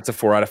 Greg? It's a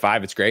 4 out of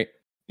 5. It's great.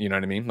 You know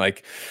what I mean?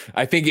 Like,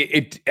 I think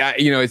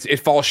it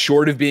falls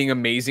short of being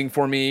amazing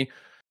for me,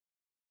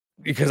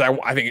 because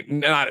I think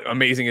not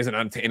amazing isn't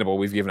unattainable.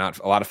 We've given out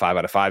a lot of 5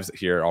 out of 5s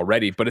here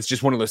already, but it's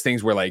just one of those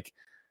things where like,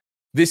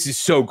 this is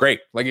so great.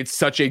 Like, it's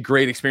such a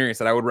great experience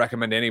that I would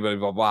recommend to anybody,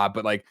 blah, blah.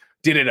 But like,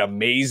 did it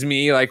amaze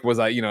me? Like, was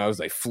I was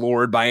like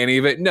floored by any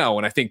of it? No.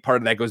 And I think part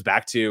of that goes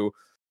back to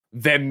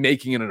them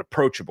making it an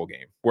approachable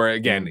game where,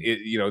 again,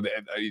 I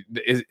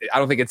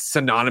don't think it's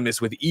synonymous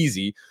with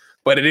easy.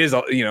 but it is,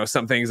 you know,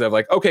 some things of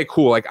like, okay,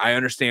 cool. Like I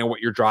understand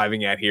what you're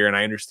driving at here. And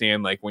I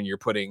understand like when you're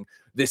putting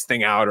this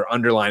thing out or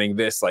underlining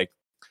this, like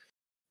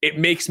it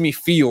makes me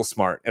feel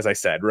smart, as I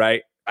said,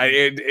 right?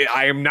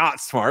 I am not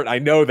smart. I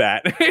know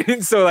that.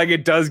 And so like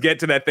it does get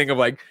to that thing of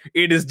like,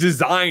 it is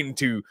designed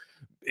to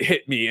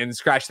hit me and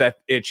scratch that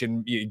itch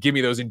and give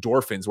me those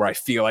endorphins where I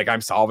feel like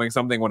I'm solving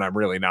something when I'm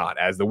really not,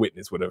 as the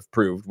witness would have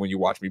proved when you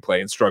watch me play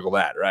and struggle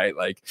that, right?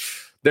 Like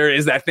there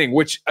is that thing,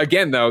 which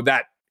again, though,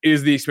 that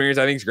is the experience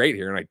I think is great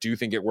here. And I do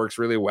think it works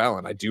really well.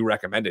 And I do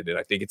recommend it. And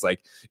I think it's like,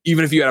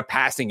 even if you had a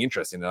passing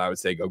interest in it, I would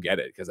say go get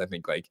it. Because I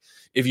think like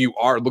if you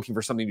are looking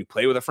for something to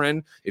play with a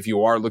friend, if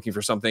you are looking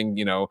for something,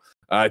 you know,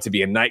 to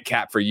be a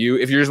nightcap for you,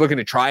 if you're just looking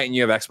to try it and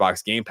you have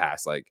Xbox Game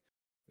Pass, like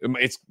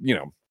it's, you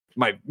know,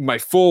 my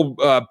full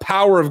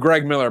power of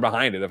Greg Miller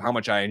behind it, of how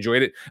much I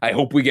enjoyed it. I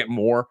hope we get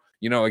more.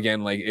 You know,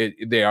 again, like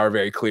they are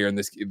very clear in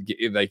this,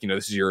 like, you know,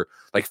 this is your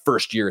like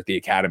first year at the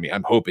Academy.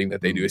 I'm hoping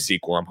that they do a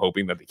sequel. I'm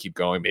hoping that they keep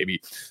going,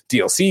 maybe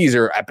DLCs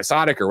or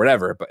episodic or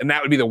whatever. But, and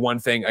that would be the one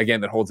thing,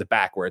 again, that holds it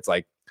back, where it's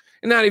like,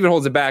 and not even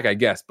holds it back, I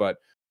guess, but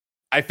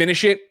I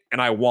finish it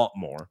and I want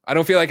more. I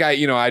don't feel like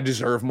I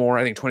deserve more.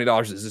 I think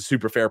 $20 is a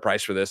super fair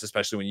price for this,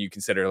 especially when you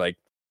consider like,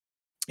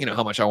 you know,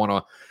 how much I want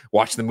to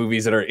watch the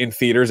movies that are in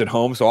theaters at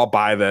home. So I'll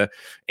buy the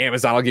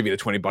Amazon. I'll give you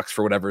the $20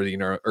 for whatever, you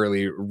know,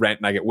 early rent,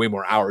 and I get way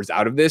more hours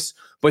out of this.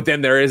 But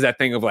then there is that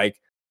thing of like,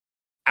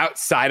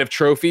 outside of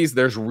trophies,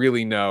 there's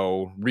really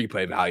no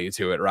replay value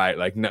to it, right?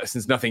 Like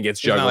since nothing gets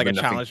juggled. It's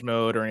not like a challenge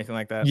mode or anything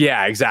like that.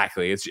 Yeah,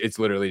 exactly. It's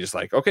literally just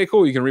like, okay,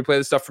 cool. You can replay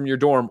the stuff from your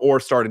dorm or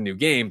start a new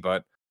game.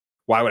 But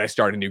why would I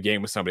start a new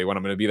game with somebody when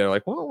I'm going to be there?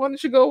 Like, well, why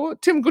don't you go,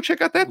 Tim, go check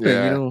out that thing?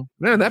 You know,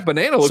 man, that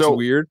banana looks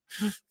weird.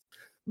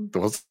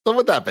 What's up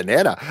with that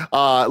banana?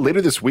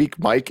 Later this week,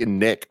 Mike and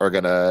Nick are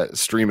gonna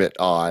stream it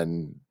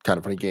on Kind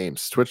of Funny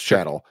Games Twitch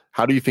channel.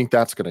 How do you think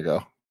that's gonna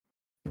go?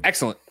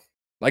 Excellent.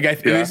 Like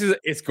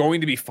it's going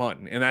to be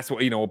fun, and that's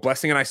what, you know.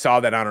 Blessing and I saw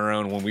that on our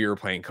own when we were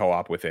playing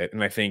co-op with it,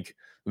 and I think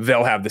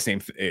they'll have the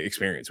same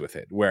experience with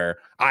it. Where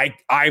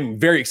I'm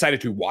very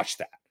excited to watch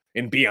that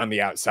and be on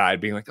the outside,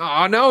 being like,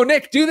 oh no,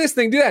 Nick, do this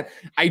thing, do that.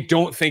 I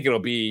don't think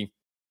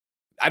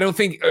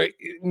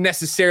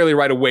necessarily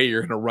right away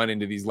you're going to run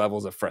into these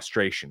levels of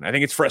frustration. I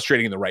think it's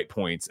frustrating in the right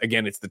points.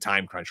 Again, it's the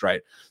time crunch,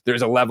 right?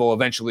 There's a level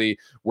eventually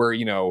where,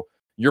 you know,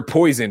 you're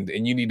poisoned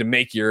and you need to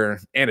make your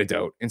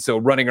antidote. And so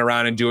running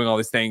around and doing all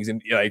these things, and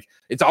like,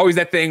 it's always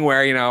that thing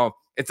where, you know,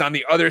 it's on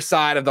the other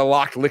side of the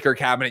locked liquor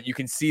cabinet. You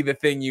can see the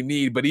thing you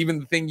need, but even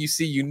the thing you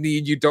see you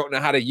need, you don't know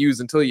how to use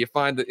until you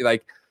find that.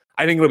 Like,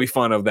 I think it'll be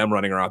fun of them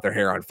running around with their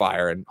hair on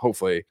fire, and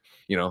hopefully,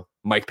 you know,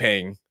 Mike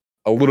paying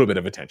a little bit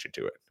of attention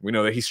to it. We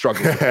know that he's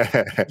struggling with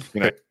it,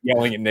 you know,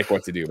 yelling at Nick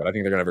what to do, but I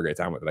think they're gonna have a great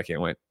time with it. I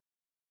can't wait.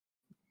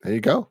 There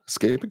you go.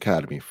 Escape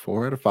Academy,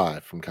 4 out of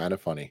 5 from Kind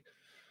of Funny.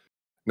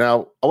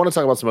 Now, I want to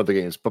talk about some other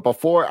games, but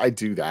before I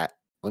do that,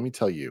 let me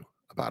tell you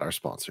about our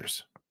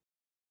sponsors.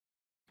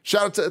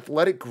 Shout out to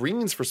Athletic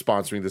Greens for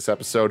sponsoring this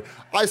episode.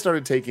 I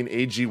started taking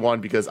AG1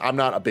 because I'm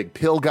not a big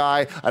pill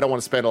guy. I don't want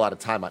to spend a lot of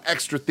time on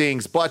extra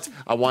things, but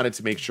I wanted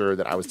to make sure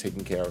that I was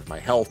taking care of my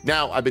health.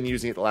 Now, I've been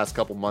using it the last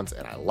couple months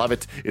and I love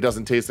it. It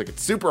doesn't taste like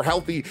it's super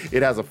healthy.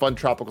 It has a fun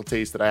tropical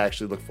taste that I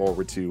actually look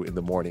forward to in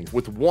the morning.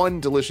 With one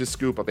delicious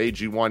scoop of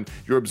AG1,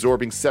 you're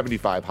absorbing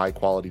 75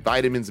 high-quality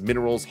vitamins,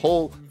 minerals,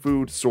 whole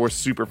food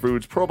source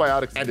superfoods,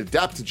 probiotics, and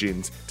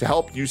adaptogens to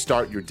help you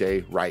start your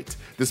day right.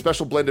 This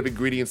special blend of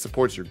ingredients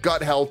supports your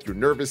gut health, your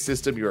nervous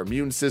system, your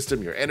immune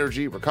system, your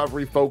energy,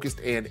 recovery, focused,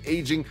 and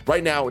aging.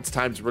 Right now, it's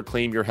time to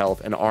reclaim your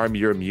health and arm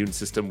your immune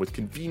system with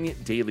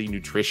convenient daily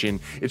nutrition.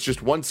 It's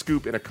just one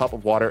scoop in a cup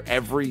of water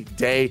every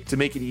day. To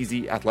make it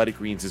easy, Athletic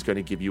Greens is going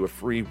to give you a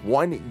free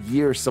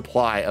 1-year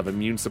supply of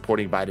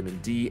immune-supporting vitamin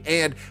D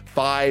and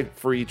 5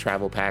 free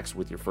travel packs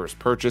with your first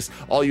purchase.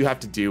 All you have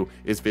to do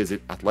is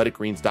visit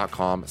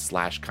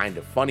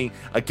athleticgreens.com/kindoffunny.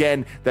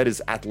 Again, that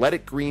is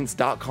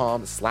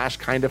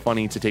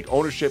athleticgreens.com/kindoffunny to take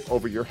ownership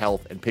over your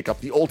health and pick up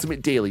the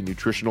ultimate daily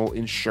nutritional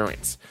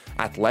insurance.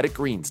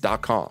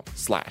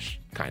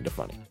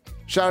 athleticgreens.com/kindoffunny.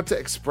 Shout out to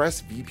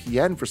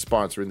ExpressVPN for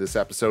sponsoring this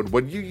episode.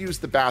 When you use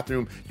the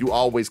bathroom, you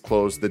always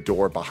close the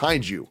door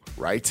behind you,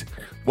 right?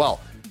 Well,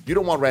 you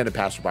don't want random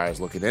passerbyers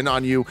looking in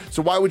on you,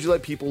 so why would you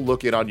let people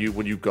look in on you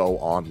when you go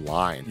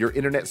online? Your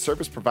internet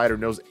service provider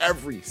knows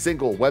every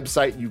single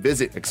website you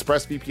visit.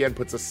 ExpressVPN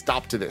puts a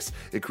stop to this.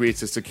 It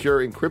creates a secure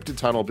encrypted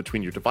tunnel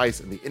between your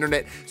device and the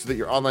internet so that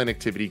your online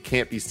activity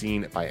can't be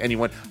seen by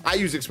anyone. I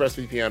use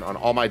ExpressVPN on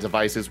all my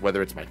devices,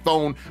 whether it's my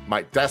phone,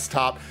 my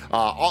desktop,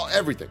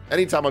 everything.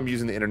 Anytime I'm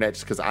using the internet,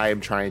 just because I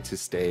am trying to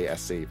stay as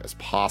safe as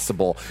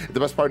possible. The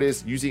best part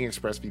is using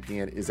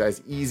ExpressVPN is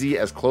as easy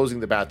as closing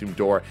the bathroom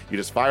door. You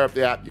just fire up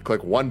the app, you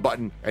click one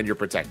button, and you're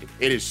protected.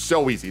 It is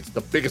so easy. It's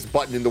the biggest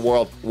button in the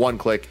world. One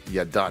click,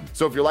 you're done.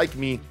 So if you're like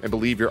me and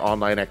believe your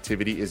online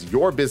activity is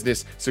your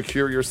business,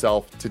 secure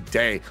yourself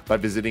today by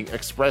visiting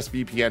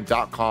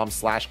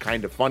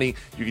expressvpn.com/kindoffunny.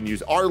 You can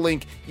use our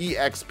link,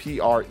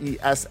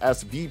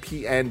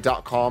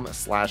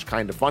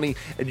 expressvpn.com/kindoffunny,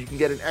 and you can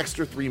get an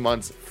extra 3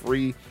 months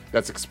free.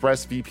 That's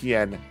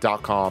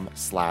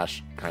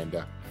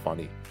expressvpn.com/kindoffunny.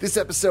 funny. This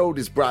episode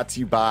is brought to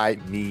you by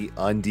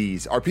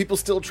MeUndies. Are people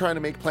still trying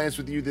to make plans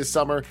with you this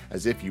summer?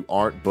 As if you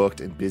aren't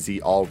booked and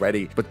busy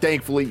already. But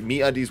thankfully,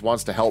 MeUndies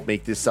wants to help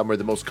make this summer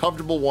the most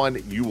comfortable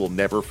one you will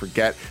never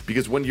forget.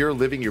 Because when you're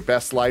living your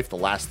best life, the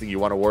last thing you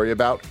want to worry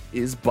about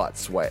is butt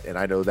sweat. And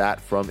I know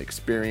that from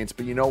experience.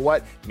 But you know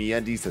what?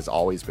 MeUndies has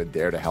always been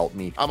there to help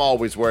me. I'm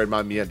always wearing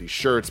my MeUndies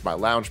shirts, my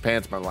lounge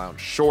pants, my lounge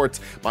shorts,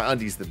 my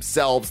undies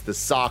themselves, the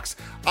socks.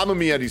 I'm a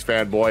MeUndies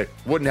fanboy.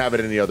 Wouldn't have it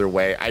any other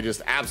way. I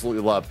just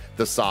absolutely love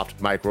the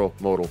soft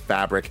micro-modal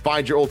fabric.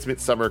 Find your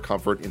ultimate summer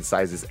comfort in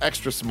sizes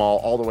extra small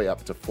all the way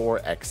up to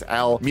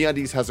 4XL.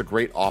 MeUndies has a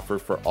great offer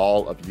for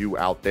all of you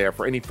out there.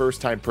 For any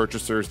first-time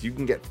purchasers, you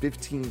can get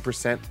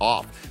 15%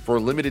 off for a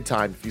limited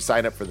time. If you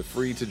sign up for the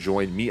free to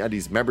join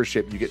MeUndies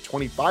membership, you get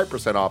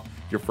 25% off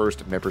your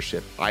first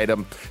membership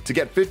item. To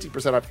get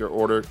 50% off your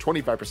order,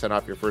 25%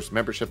 off your first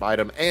membership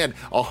item, and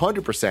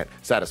 100%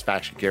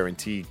 satisfaction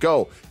guarantee,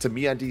 go to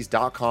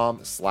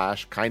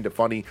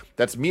MeUndies.com/kindafunny.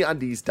 That's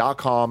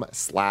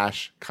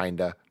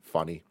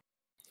MeUndies.com/kindafunny.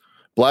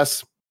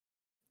 Bless,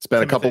 it's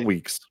been a couple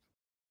weeks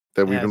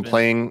that we've been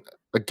playing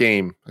a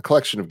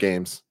collection of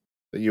games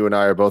that you and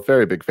I are both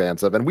very big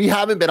fans of, and we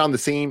haven't been on the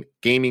same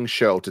gaming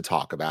show to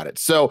talk about it.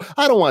 So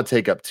I don't want to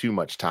take up too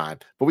much time,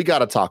 but we got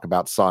to talk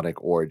about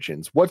Sonic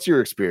Origins. What's your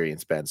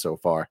experience been so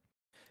far?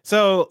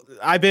 So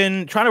I've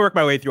been trying to work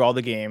my way through all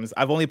the games.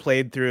 I've only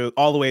played through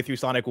all the way through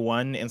Sonic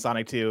 1 and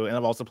Sonic 2, and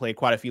I've also played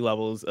quite a few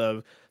levels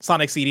of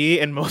Sonic CD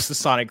and most of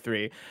Sonic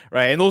 3,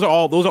 right? And those are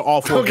all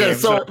four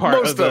games that are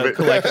part of the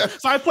collection.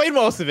 So I played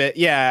most of it,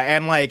 yeah.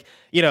 And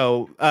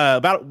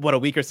about a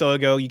week or so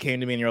ago, you came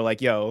to me and you're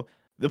like, yo,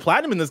 the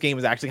platinum in this game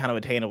is actually kind of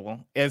attainable.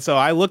 And so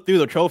I looked through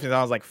the trophies and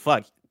I was like,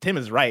 fuck, Tim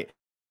is right.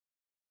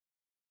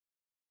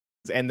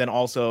 And then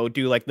also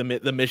do like the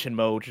mission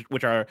mode,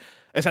 which are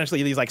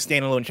essentially these like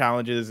standalone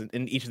challenges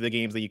in each of the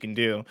games that you can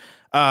do.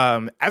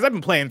 As I've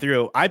been playing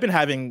through, I've been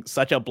having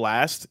such a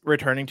blast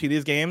returning to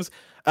these games.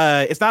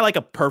 It's not like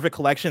a perfect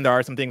collection. There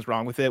are some things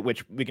wrong with it,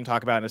 which we can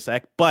talk about in a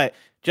sec. But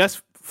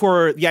just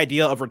for the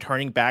idea of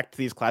returning back to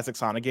these classic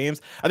Sonic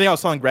games, I think I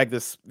was telling Greg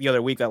this the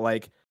other week that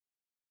like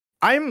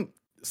I'm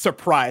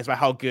surprised by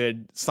how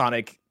good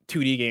Sonic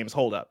 2D games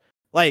hold up.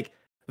 Like,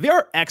 they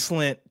are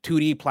excellent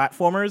 2D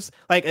platformers,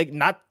 like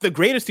not the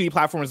greatest 2D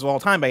platformers of all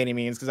time by any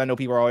means, because I know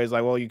people are always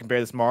like, well, you compare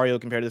this to Mario,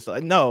 compare this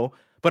to no,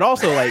 but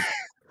also like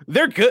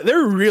they're good.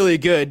 They're really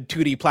good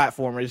 2D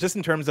platformers, just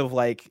in terms of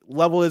like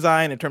level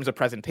design, in terms of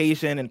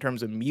presentation, in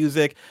terms of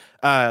music.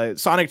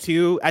 Sonic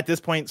 2 at this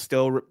point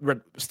still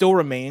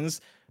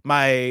remains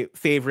my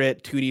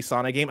favorite 2D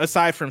Sonic game,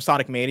 aside from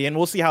Sonic Mania, and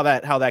we'll see how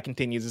that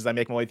continues as I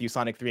make my way through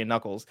Sonic 3 and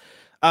Knuckles.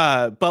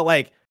 But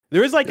like,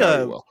 there is like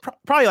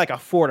probably like a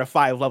 4 to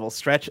 5 level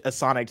stretch of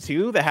Sonic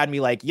 2 that had me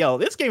like, yo,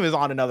 this game is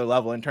on another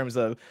level in terms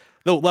of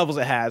the levels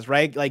it has,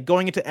 right? Like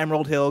going into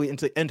Emerald Hill,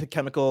 into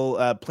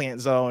Chemical Plant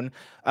Zone,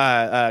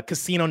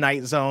 Casino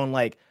Night Zone.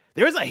 Like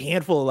there's a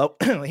handful of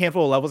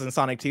levels in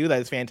Sonic 2 that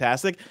is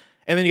fantastic.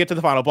 And then you get to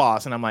the final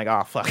boss, and I'm like,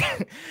 oh fuck,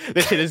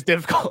 this shit is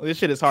difficult. This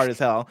shit is hard as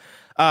hell.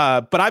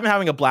 But I've been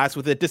having a blast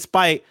with it,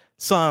 despite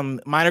some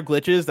minor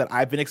glitches that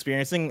I've been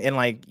experiencing. And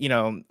like, you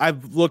know,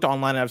 I've looked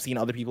online and I've seen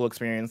other people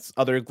experience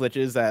other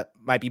glitches that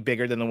might be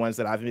bigger than the ones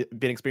that I've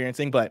been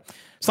experiencing. But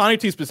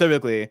Sonic 2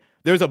 specifically,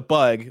 there's a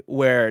bug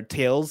where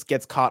Tails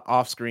gets caught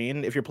off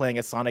screen if you're playing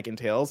as Sonic and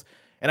Tails.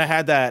 And I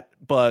had that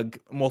bug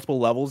multiple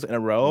levels in a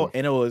row,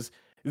 and it was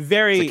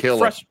very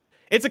frustrating.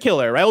 It's a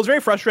killer, right? It was very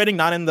frustrating,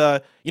 not in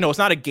the, you know, it's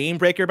not a game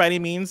breaker by any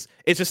means.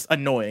 It's just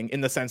annoying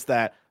in the sense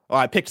that, well,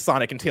 I picked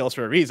Sonic and Tails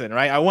for a reason,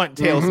 right? I want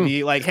Tails to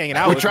be like hanging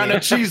out with me. We're trying to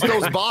cheese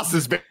those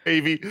bosses,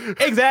 baby.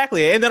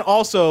 Exactly. And then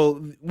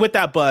also with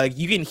that bug,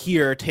 you can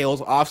hear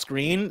Tails off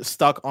screen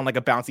stuck on like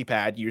a bouncy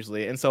pad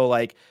usually. And so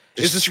like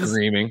it's just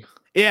screaming.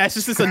 It's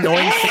just this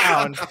annoying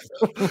sound.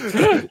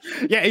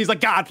 Yeah, he's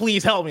like, God,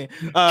 please help me.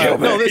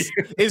 No, this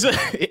is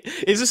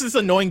just this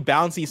annoying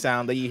bouncy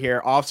sound that you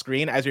hear off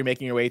screen as you're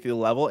making your way through the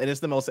level, and it's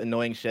the most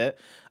annoying shit.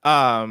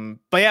 But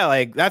yeah,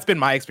 like that's been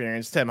my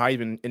experience. Tim, how you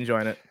been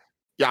enjoying it?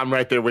 Yeah, I'm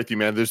right there with you,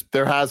 man.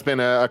 There has been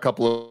a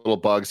couple of little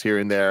bugs here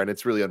and there, and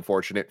it's really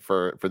unfortunate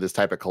for this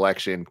type of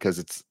collection, because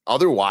it's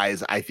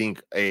otherwise, I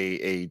think,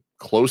 a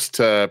close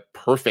to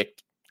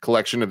perfect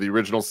collection of the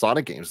original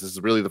Sonic games. This is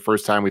really the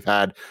first time we've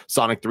had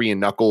Sonic 3 and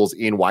Knuckles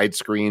in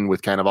widescreen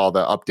with kind of all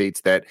the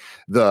updates that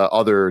the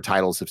other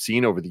titles have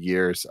seen over the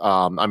years.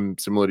 I'm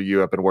similar to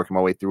you. I've been working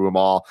my way through them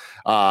all.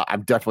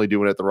 I'm definitely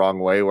doing it the wrong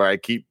way, where I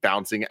keep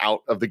bouncing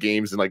out of the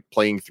games and like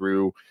playing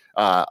through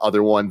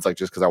other ones, like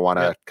just because I want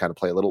to kind of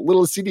play a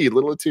little CD, a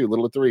little of 2, a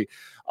little of 3.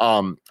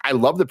 I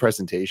love the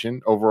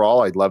presentation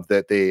overall. I love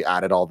that they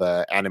added all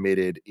the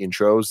animated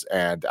intros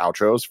and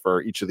outros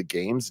for each of the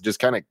games. It just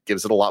kind of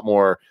gives it a lot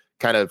more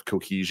kind of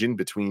cohesion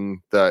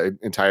between the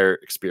entire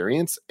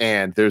experience.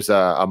 And there's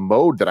a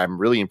mode that I'm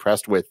really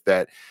impressed with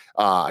that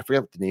I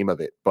forget the name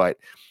of it, but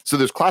so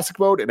there's classic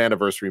mode and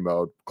anniversary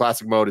mode.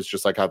 Classic mode is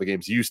just like how the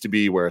games used to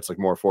be, where it's like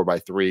more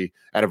 4x3.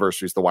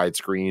 Anniversary is the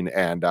widescreen,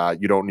 and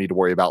you don't need to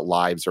worry about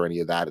lives or any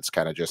of that. It's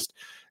kind of just,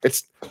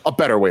 it's a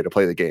better way to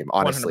play the game,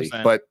 honestly.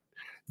 100%. But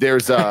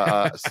There's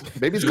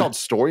maybe it's called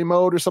story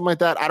mode or something like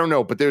that. I don't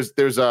know, but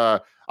there's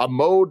a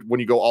mode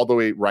when you go all the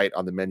way right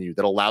on the menu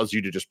that allows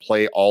you to just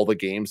play all the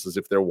games as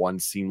if they're one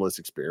seamless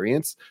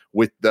experience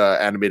with the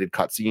animated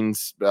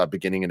cutscenes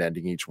beginning and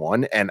ending each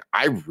one. And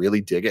I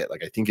really dig it.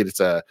 Like, I think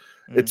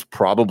it's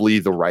probably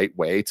the right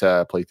way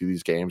to play through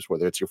these games,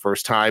 whether it's your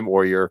first time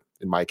or your,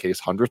 in my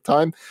case, 100th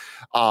time.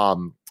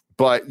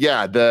 But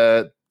yeah,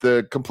 the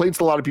complaints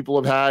a lot of people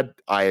have had,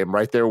 I am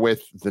right there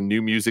with. The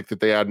new music that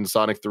they add in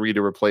Sonic 3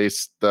 to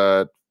replace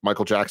the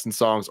Michael Jackson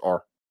songs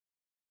are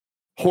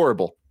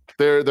horrible.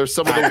 They're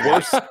some of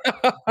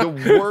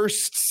the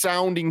worst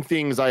sounding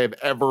things I have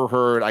ever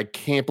heard. I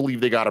can't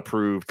believe they got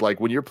approved. Like,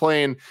 when you're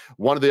playing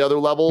one of the other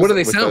levels, what do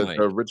they sound like?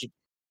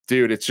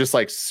 Dude, it's just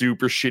like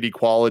super shitty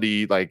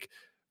quality, like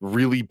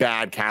really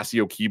bad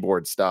Casio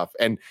keyboard stuff,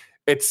 and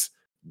it's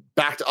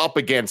backed up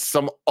against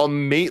some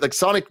amazing, like,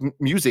 Sonic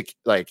music,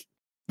 like,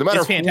 no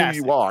matter who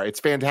you are, it's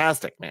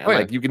fantastic, man. Oh, yeah.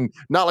 Like, you can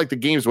not like the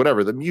games,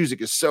 whatever. The music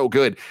is so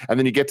good. And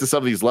then you get to some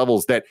of these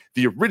levels that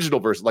the original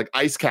version, like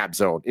Ice Cap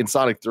Zone in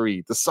Sonic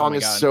 3, the song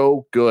is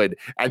so good.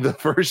 And the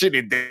version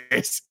in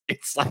this,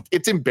 it's like,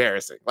 it's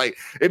embarrassing. Like,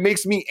 it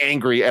makes me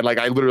angry. And like,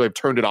 I literally have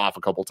turned it off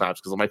a couple times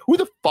because I'm like, who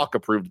the fuck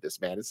approved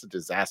this, man? It's a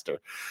disaster.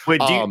 Wait,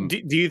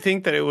 do you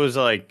think that it was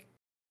like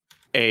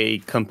a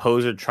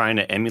composer trying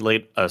to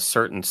emulate a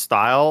certain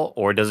style,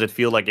 or does it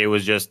feel like it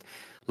was just,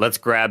 let's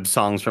grab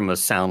songs from a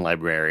sound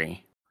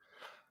library?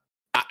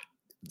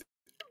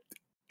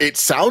 It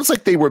sounds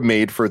like they were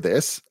made for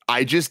this.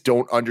 I just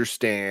don't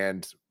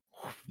understand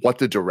what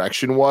the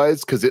direction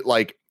was, because it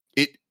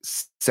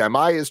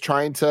semi is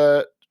trying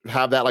to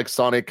have that like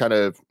Sonic kind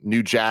of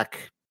New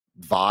Jack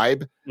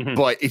vibe,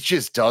 but it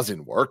just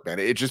doesn't work, man.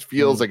 It just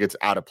feels like it's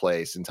out of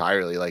place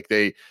entirely. Like,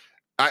 it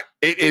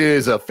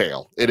is a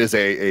fail. It is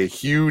a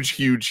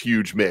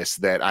huge miss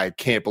that I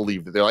can't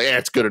believe that they're like,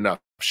 it's good enough,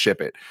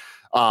 ship it.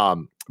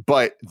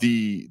 But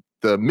the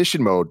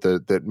mission mode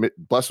that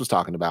Bless was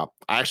talking about,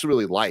 I actually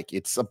really like.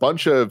 It's a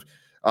bunch of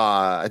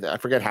I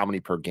forget how many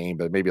per game,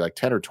 but maybe like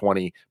 10 or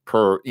 20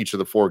 per each of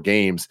the 4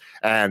 games,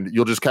 and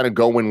you'll just kind of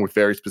go in with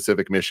very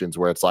specific missions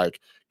where it's like,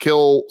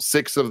 kill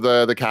 6 of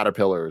the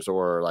caterpillars,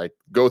 or like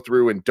go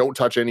through and don't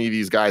touch any of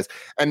these guys.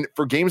 And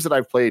for games that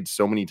I've played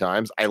so many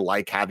times, I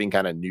like having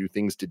kind of new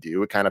things to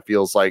do. It kind of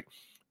feels like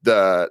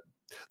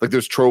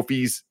there's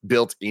trophies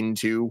built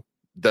into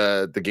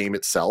the game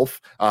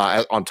itself,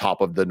 on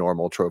top of the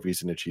normal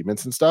trophies and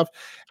achievements and stuff.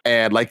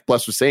 And like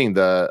Bless was saying,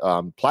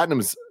 the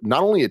platinum's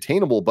not only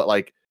attainable, but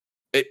like,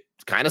 it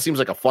kind of seems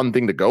like a fun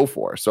thing to go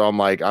for. So I'm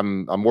like,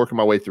 I'm working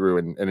my way through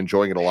and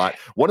enjoying it a lot.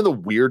 One of the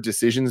weird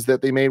decisions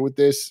that they made with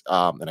this,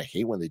 and I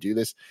hate when they do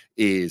this,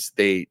 is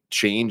they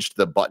changed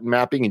the button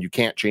mapping, and you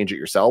can't change it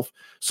yourself.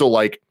 So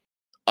like,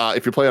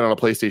 if you're playing on a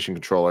PlayStation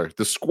controller,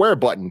 the square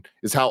button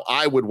is how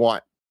I would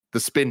want the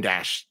spin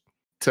dash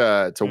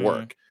to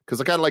work.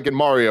 Because kind of like in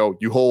Mario,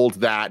 you hold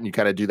that and you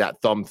kind of do that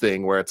thumb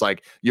thing where it's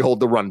like you hold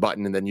the run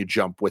button and then you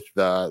jump with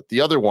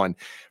the other one.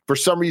 For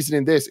some reason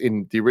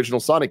in the original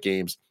Sonic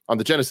games on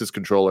the Genesis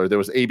controller, there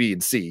was A, B,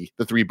 and C,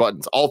 the 3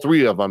 buttons. All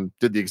 3 of them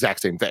did the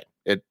exact same thing.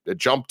 It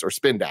jumped or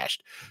spin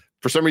dashed.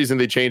 For some reason,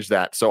 they changed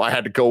that. So I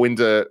had to go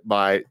into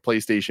my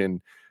PlayStation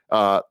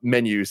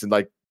menus and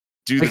like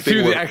do the thing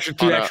through the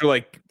actual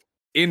like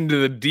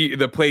into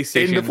the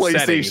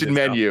PlayStation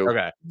menu.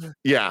 Okay.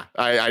 Yeah,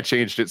 I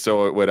changed it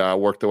so it would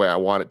work the way I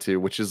want it to,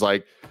 which is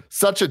like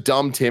such a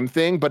dumb Tim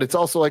thing, but it's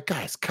also like,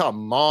 guys,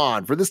 come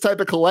on, for this type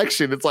of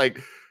collection, it's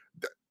like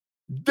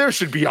there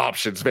should be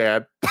options,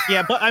 man.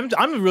 Yeah, but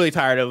I'm really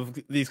tired of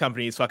these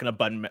companies fucking up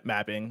button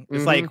mapping.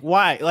 It's like,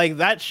 why? Like,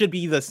 that should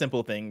be the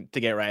simple thing to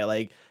get right.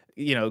 Like,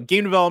 you know,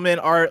 game development,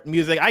 art,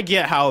 music, I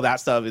get how that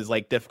stuff is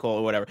like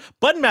difficult or whatever.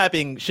 Button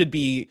mapping should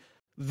be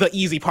the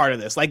easy part of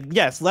this. Like,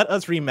 yes, let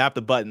us remap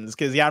the buttons,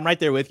 because I'm right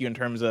there with you in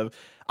terms of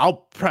I'll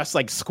press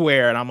like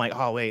square and I'm like,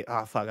 oh wait,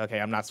 oh fuck, okay,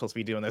 I'm not supposed to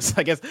be doing this.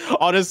 I guess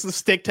I'll just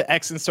stick to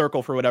X and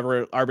circle for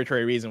whatever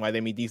arbitrary reason why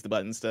they made these the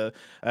buttons to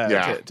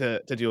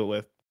do it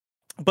with.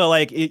 But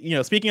like,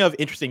 speaking of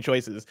interesting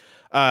choices,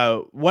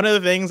 one of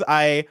the things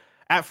I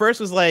at first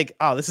was like,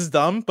 oh, this is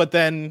dumb, but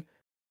then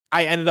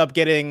I ended up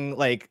getting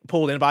like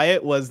pulled in by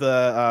it was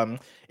the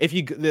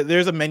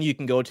there's a menu you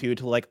can go to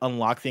like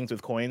unlock things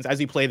with coins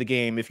as you play the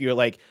game. If you're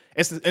like,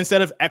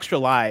 instead of extra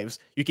lives,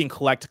 you can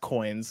collect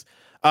coins,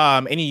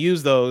 and you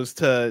use those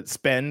to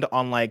spend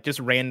on like just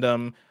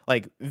random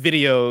like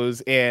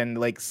videos and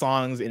like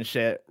songs and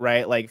shit,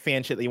 right? Like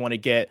fan shit that you want to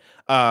get.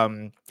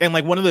 And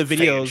like one of the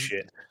videos,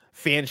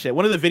 fan shit.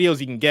 One of the videos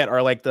you can get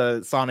are like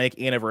the Sonic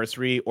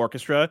Anniversary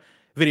Orchestra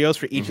videos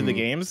for each of the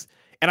games.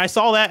 And I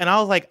saw that and I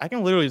was like, I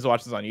can literally just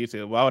watch this on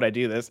YouTube. Why would I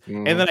do this?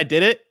 And then I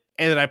did it,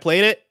 and then I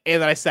played it,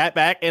 and then I sat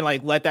back and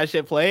like let that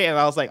shit play, and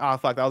I was like, oh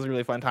fuck, that was a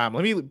really fun time.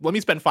 Let me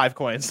spend 5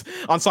 coins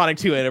on Sonic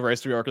 2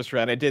 Anniversary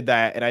Orchestra, and I did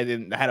that, and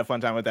I had a fun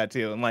time with that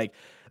too. And like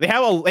they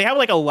have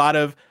like a lot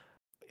of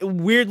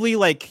weirdly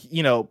like,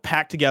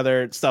 packed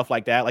together stuff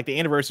like that, like the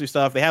anniversary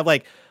stuff. They have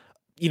like,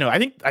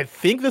 I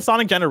think the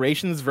Sonic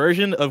Generations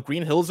version of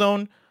Green Hill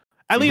Zone,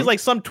 at least like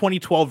some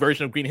 2012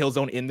 version of Green Hill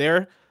Zone in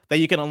there that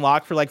you can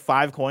unlock for like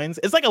 5 coins.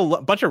 It's like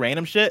a bunch of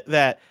random shit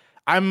that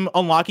I'm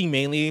unlocking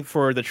mainly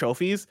for the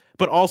trophies,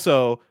 but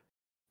also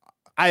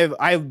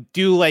I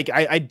do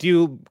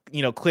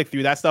click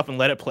through that stuff and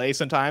let it play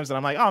sometimes, and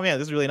I'm like, oh man,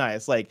 this is really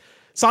nice. Like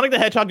Sonic the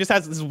Hedgehog just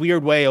has this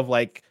weird way of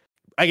like,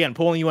 again,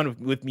 pulling you in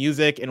with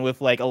music and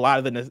with like a lot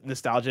of the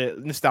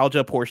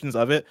nostalgia portions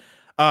of it.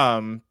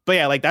 But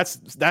yeah, like that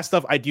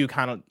stuff I do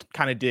kind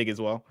of dig as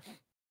well.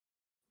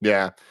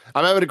 Yeah,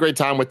 I'm having a great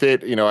time with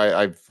it. You know,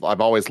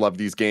 I've always loved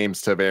these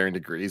games to varying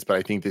degrees, but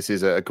I think this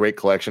is a great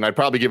collection. I'd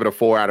probably give it a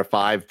 4 out of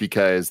 5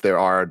 because there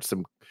are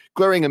some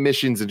glaring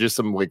omissions and just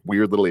some like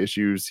weird little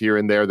issues here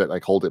and there that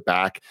like hold it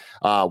back,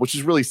 which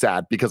is really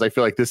sad because I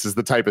feel like this is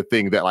the type of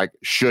thing that like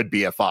should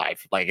be a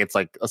 5. Like it's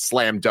like a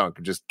slam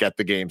dunk, just get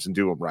the games and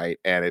do them right.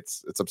 And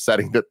it's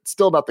upsetting that it's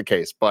still not the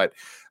case, but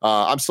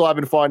I'm still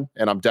having fun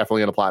and I'm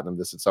definitely gonna platinum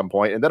this at some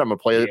point, and then I'm gonna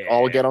play it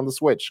all again on the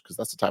Switch because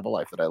that's the type of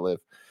life that I live.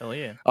 Oh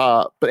yeah.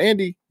 But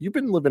Andy, you've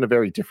been living a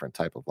very different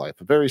type of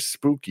life, a very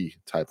spooky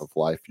type of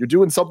life. You're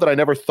doing something I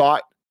never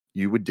thought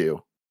you would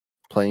do,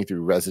 playing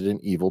through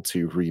Resident Evil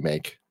 2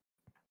 Remake.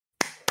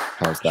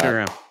 How's that? Sure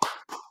am.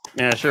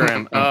 Yeah, sure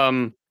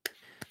am.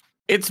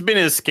 It's been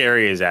as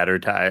scary as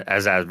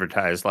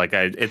advertised. Like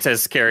it's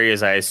as scary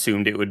as I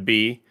assumed it would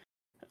be.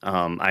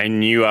 I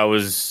knew I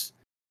was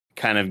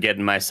kind of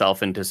getting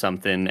myself into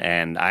something,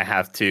 and I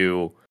have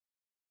to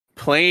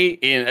play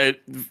in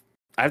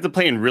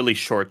really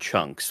short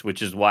chunks,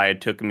 which is why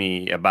it took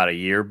me about a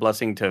year,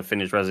 Blessing, to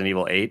finish Resident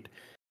Evil 8.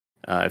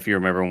 If you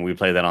remember when we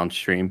played that on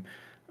stream.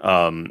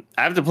 I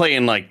have to play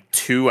in like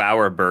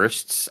 2-hour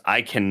bursts.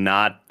 I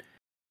cannot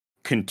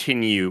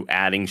continue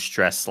adding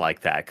stress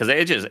like that because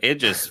it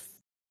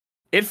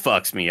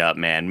fucks me up,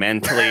 man.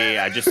 Mentally,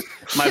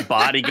 my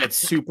body gets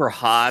super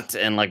hot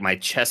and like my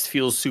chest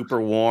feels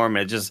super warm.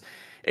 It just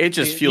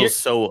feels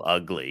so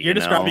ugly. You're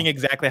describing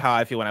exactly how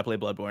I feel when I play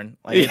Bloodborne.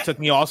 Like it took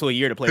me also a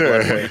year to play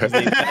Bloodborne because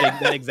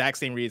that exact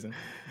same reason.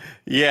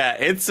 Yeah,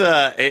 it's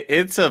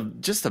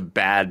just a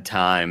bad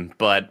time,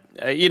 but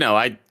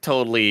I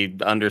totally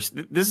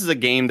understand. This is a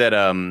game that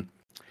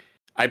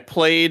I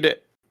played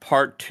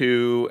part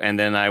 2, and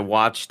then I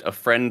watched a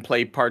friend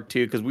play part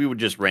 2 because we would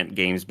just rent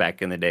games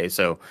back in the day,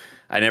 so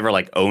I never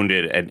like owned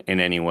it in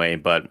any way.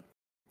 But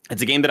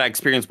it's a game that I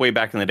experienced way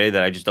back in the day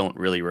that I just don't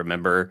really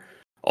remember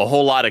a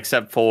whole lot,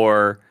 except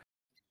for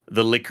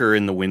the liquor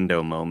in the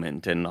window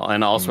moment and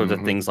all sorts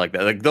of things like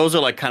that. Like those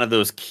are like kind of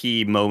those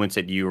key moments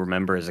that you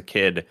remember as a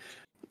kid.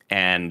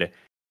 And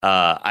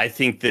I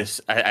think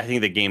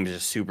the game is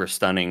just super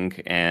stunning,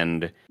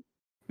 and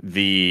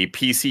the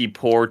PC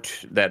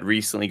port that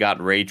recently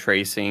got ray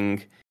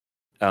tracing.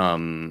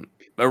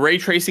 Ray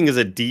tracing is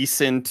a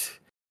decent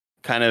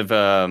kind of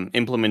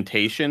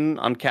implementation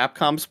on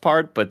Capcom's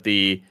part, but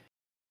they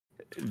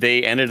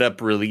ended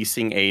up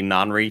releasing a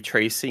non-ray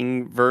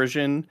tracing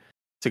version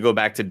to go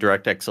back to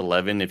DirectX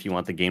 11 if you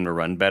want the game to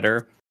run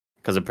better,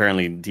 because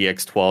apparently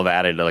DX12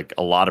 added like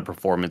a lot of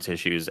performance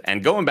issues.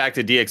 And going back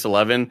to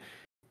DX11,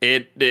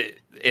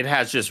 it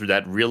has just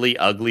that really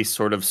ugly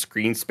sort of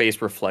screen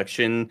space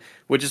reflection,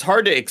 which is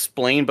hard to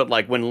explain, but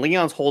like when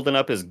Leon's holding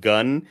up his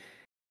gun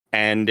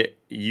and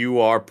you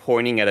are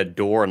pointing at a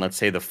door and let's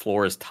say the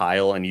floor is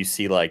tile and you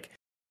see like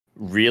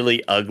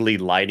really ugly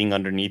lighting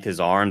underneath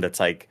his arm that's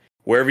like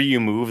wherever you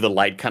move, the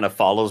light kind of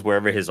follows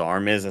wherever his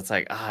arm is. It's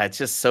like, it's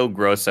just so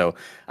gross. So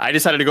I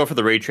decided to go for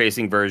the ray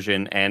tracing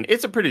version, and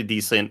it's a pretty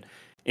decent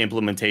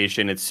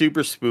implementation. It's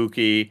super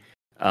spooky.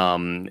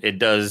 It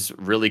does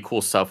really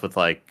cool stuff with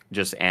like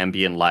just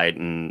ambient light,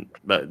 and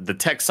the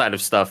tech side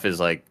of stuff is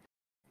like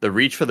the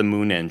Reach for the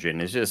Moon engine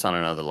is just on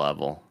another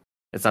level.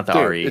 It's not the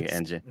RE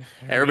engine.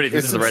 Everybody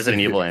thinks it's the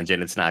Resident Evil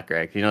engine. It's not,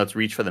 Greg. You know it's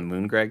Reach for the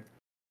Moon, Greg?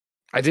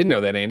 I didn't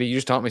know that, Andy. You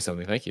just taught me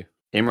something. Thank you.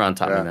 Imran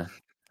taught me that.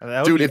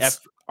 That would be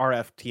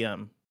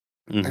RFTM.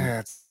 You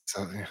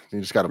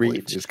just gotta believe.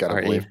 You just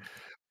gotta believe.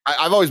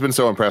 I've always been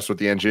so impressed with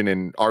the engine,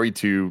 and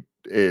RE2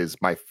 is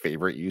my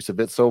favorite use of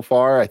it so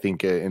far. I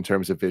think in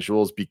terms of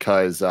visuals,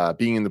 because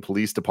being in the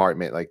police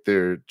department, like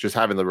they're just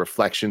having the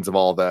reflections of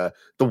all the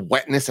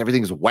wetness.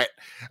 Everything's wet.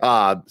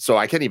 So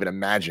I can't even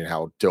imagine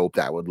how dope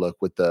that would look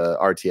with the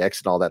RTX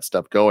and all that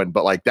stuff going.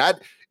 But like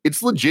that,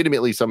 it's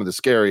legitimately some of the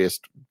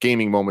scariest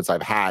gaming moments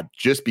I've had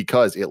just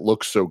because it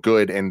looks so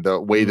good, and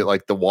the way that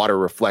like the water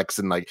reflects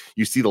and like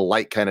you see the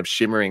light kind of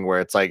shimmering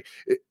where it's like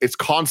it's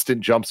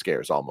constant jump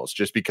scares almost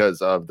just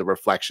because of the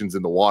reflections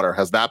in the water.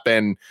 Has that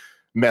been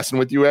messing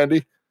with you,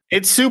 Andy?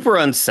 It's super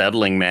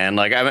unsettling, man.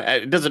 Like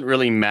it doesn't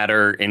really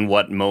matter in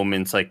what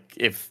moments. Like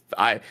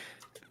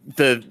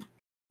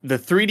the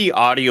 3D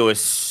audio is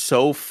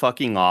so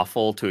fucking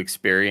awful to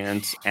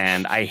experience,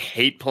 and I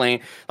hate playing.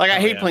 Like I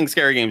hate playing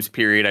scary games.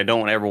 Period. I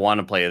don't ever want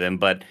to play them,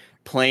 but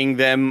playing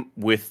them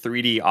with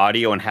 3D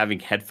audio and having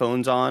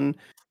headphones on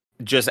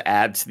just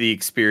adds to the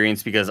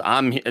experience because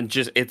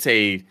it's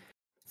a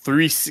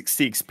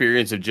 360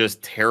 experience of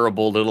just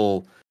terrible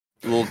little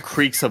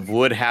creaks of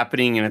wood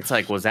happening, and it's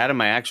like, was that in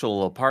my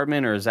actual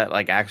apartment or is that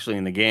like actually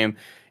in the game?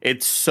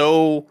 It's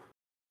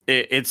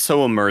it's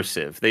so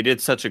immersive. They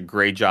did such a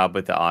great job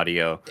with the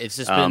audio. It's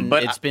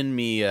just been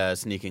me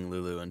sneaking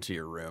Lulu into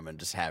your room and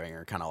just having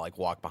her kind of like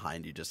walk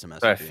behind you just to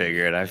mess with you. I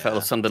figured. I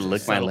felt something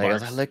lick my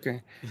leg. I lick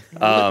her.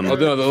 Oh, no,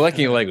 the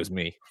licking your leg was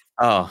me.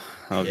 Oh,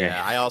 okay.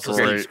 Yeah, I also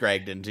sneak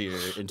Scragged into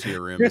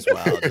your room as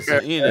well.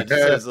 Just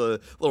as a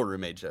little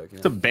roommate joke.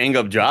 It's a bang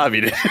up job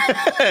you did.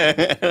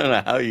 I don't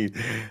know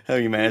how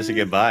you managed to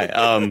get by.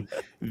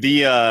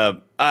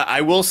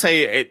 I will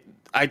say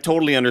I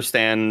totally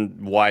understand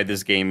why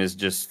this game is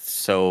just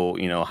so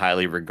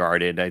highly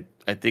regarded. I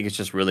think it's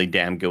just really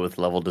damn good with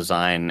level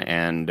design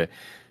and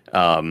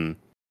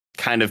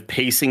kind of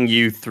pacing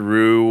you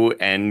through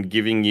and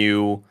giving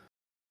you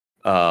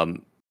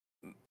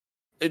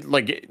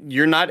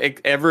you're not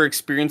ever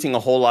experiencing a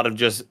whole lot of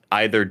just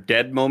either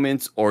dead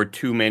moments or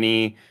too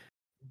many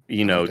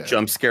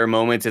jump scare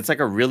moments. It's like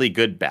a really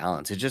good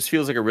balance. It just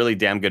feels like a really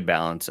damn good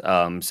balance.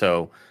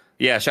 So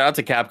yeah, shout out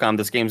to Capcom.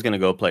 This game's gonna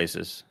go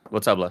places.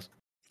 What's up, Les?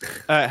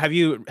 Have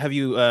you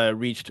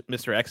reached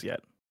Mr. X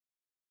yet?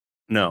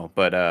 No,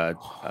 but let's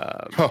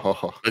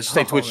just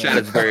say Twitch chat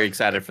is very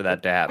excited for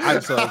that to happen.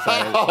 I'm so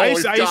excited.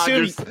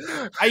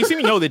 I assume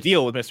you know the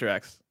deal with Mr.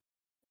 X.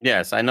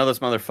 Yes, I know this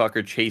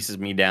motherfucker chases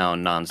me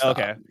down nonstop.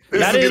 Okay,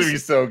 this is gonna be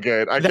so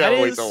good. I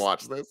can't wait to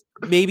watch this.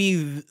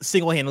 Maybe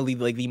single-handedly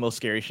like the most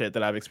scary shit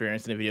that I've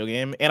experienced in a video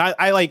game. And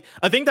I like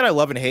a thing that I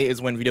love and hate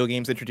is when video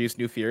games introduce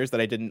new fears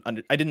that I didn't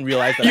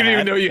realize that you didn't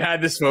even know you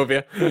had this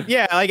phobia.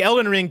 Yeah, like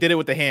Elden Ring did it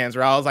with the hands,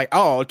 where I was like,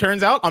 oh, it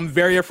turns out I'm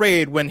very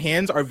afraid when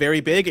hands are very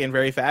big and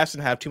very fast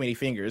and have too many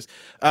fingers.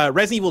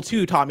 Resident Evil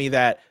 2 taught me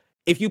that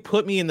if you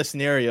put me in the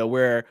scenario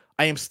where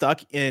I am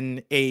stuck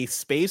in a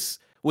space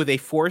with a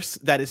force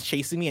that is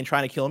chasing me and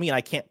trying to kill me, and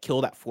I can't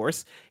kill that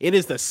force, it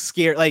is the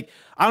scare. Like,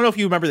 I don't know if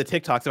you remember the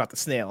TikToks about the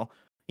snail.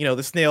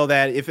 The snail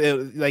that if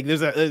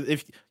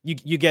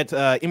you get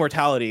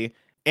immortality,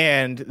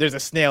 and there's a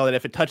snail that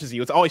if it touches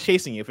you, it's always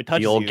chasing you. If it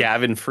touches you, the old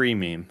Gavin Free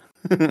meme.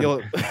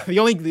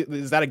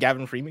 Is that a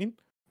Gavin Free meme?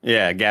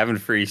 Yeah, Gavin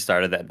Free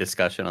started that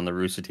discussion on the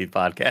Rooster Teeth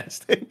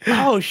podcast.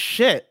 Oh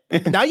shit!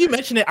 Now you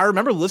mention it, I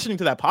remember listening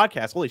to that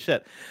podcast. Holy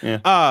shit! Yeah.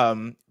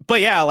 But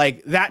yeah,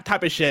 like that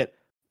type of shit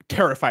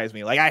terrifies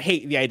me. Like, I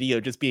hate the idea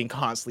of just being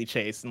constantly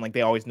chased and like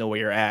they always know where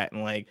you're at,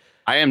 and like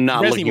I am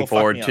not looking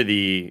forward to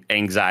the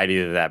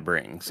anxiety that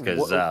brings,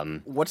 because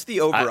what's the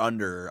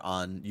over-under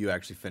on you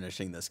actually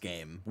finishing this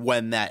game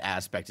when that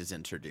aspect is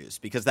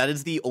introduced? Because that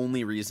is the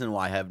only reason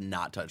why I have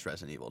not touched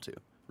Resident Evil 2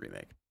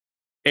 Remake.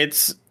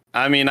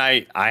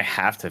 I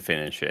have to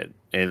finish it.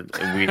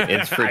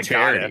 It's for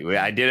charity.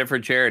 I did it for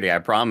charity. I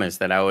promised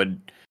that I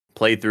would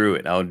play through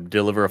it. I would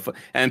deliver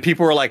and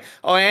people were like,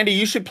 "Oh, Andy,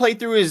 you should play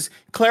through as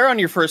Claire on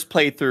your first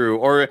playthrough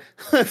or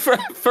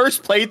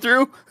first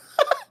playthrough."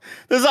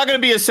 There's not going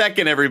to be a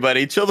second,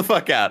 everybody. Chill the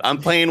fuck out. I'm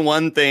playing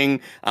one thing.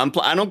 I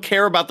don't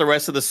care about the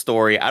rest of the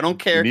story. I don't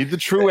care. You need the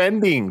true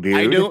ending,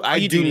 dude.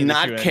 I do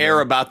not care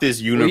about this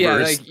universe. Well,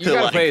 yeah, you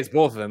gotta play as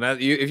both of them.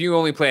 If you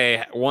only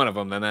play one of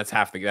them, then that's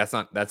half the. That's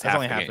half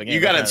only half the game. You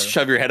gotta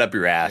shove your head up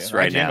your ass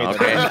right now.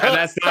 Okay,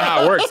 that's not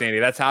how it works, Andy.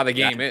 That's how the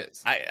game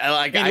is.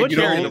 I you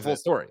don't get the full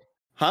story.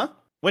 Huh?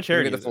 What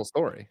charity? You get the full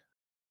story.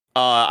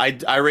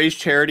 I raise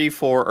charity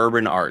for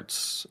urban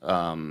arts,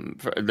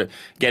 for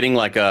getting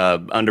like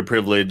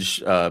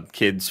underprivileged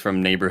kids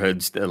from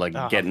neighborhoods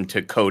to get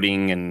into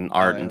coding and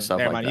art and stuff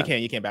like that.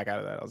 You can't back out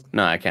of that.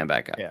 No, I can't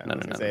back out. Yeah, no.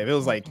 If it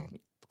was like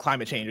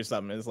climate change or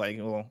something, it's like,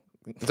 well,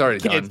 it's already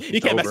done.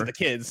 You can't mess with the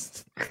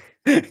kids.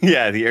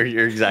 Yeah,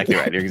 you're exactly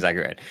right. You're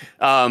exactly right.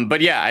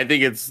 But yeah, I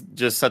think it's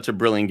just such a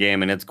brilliant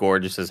game and it's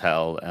gorgeous as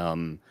hell.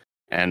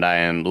 And I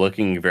am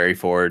looking very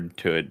forward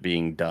to it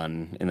being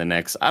done in the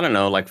next, I don't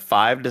know, like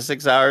 5 to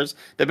 6 hours,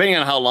 depending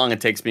on how long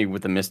it takes me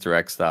with the Mr.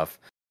 X stuff.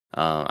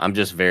 I'm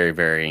just very,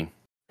 very,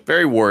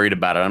 very worried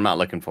about it. I'm not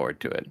looking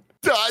forward to it.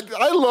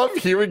 I love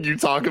hearing you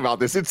talk about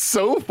this. It's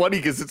so funny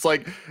because it's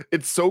like,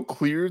 it's so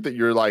clear that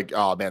you're like,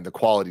 oh man, the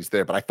quality's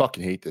there, but I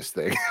fucking hate this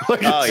thing.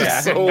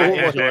 It's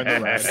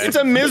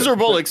a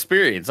miserable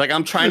experience. Like,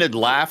 I'm trying to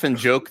laugh and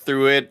joke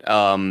through it.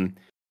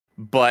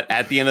 But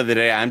at the end of the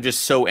day, I'm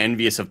just so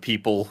envious of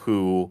people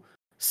who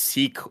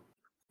seek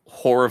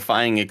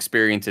horrifying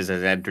experiences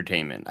as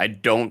entertainment. I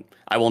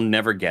will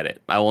never get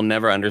it. I will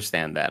never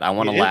understand that. I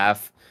want to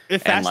laugh. It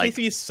fascinates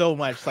me so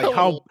much, like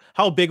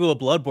how big of a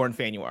Bloodborne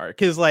fan you are.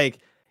 Because like,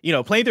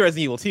 playing through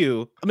Resident Evil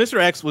 2,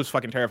 Mr. X was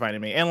fucking terrifying to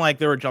me. And like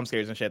there were jump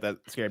scares and shit that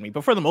scared me.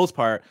 But for the most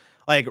part,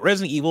 like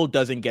Resident Evil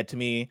doesn't get to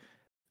me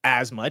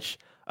as much.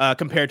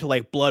 Compared to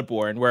like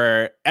Bloodborne,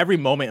 where every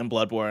moment in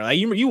Bloodborne, like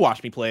you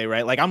watch me play,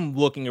 right? Like I'm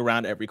looking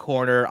around every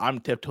corner, I'm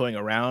tiptoeing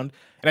around,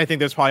 and I think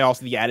there's probably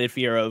also the added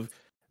fear of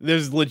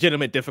there's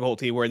legitimate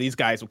difficulty where these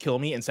guys will kill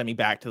me and send me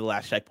back to the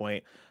last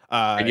checkpoint.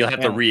 And you'll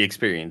have to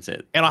re-experience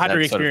it. And I'll have to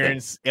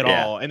re-experience it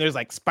all. And there's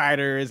like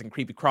spiders and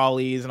creepy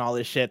crawlies and all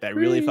this shit that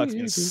really fucks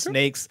me.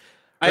 Snakes.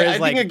 I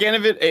think again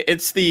of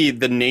it's the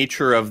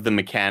nature of the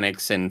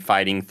mechanics and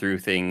fighting through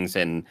things,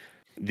 and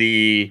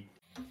I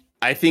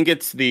think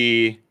it's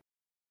the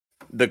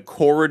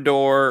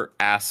corridor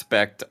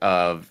aspect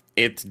of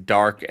it's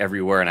dark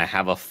everywhere and I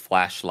have a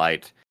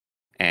flashlight,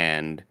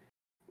 and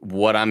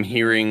what I'm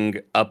hearing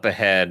up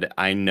ahead,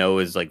 I know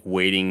is like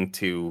waiting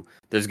to.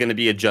 There's going to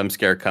be a jump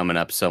scare coming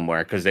up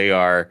somewhere because they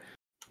are.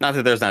 Not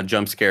that there's not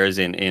jump scares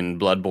in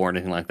Bloodborne or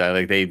anything like that.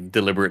 Like they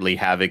deliberately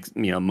have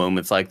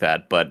moments like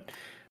that, but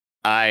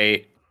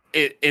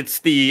it's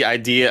the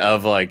idea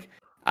of like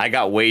I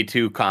got way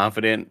too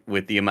confident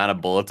with the amount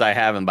of bullets I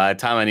have, and by the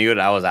time I knew it,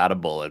 I was out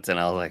of bullets, and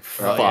I was like,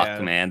 "Fuck,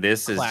 man,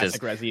 this is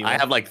just." I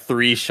have like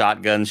 3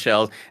 shotgun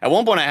shells. At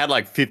one point, I had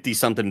like 50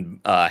 something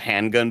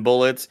handgun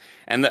bullets,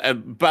 and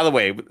by the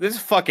way, this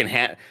fucking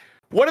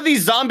what are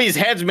these zombies'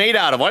 heads made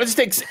out of? Why does it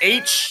take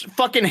 8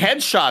 fucking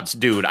headshots,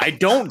 dude? I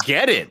don't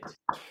get it,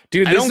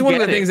 dude. This is one of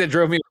the things that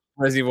drove me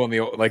Resident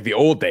Evil in the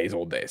old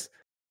days.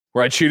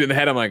 Where I'd shoot in the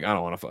head, I'm like, I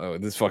don't want to.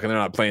 This fucking. They're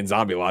not playing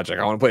zombie logic.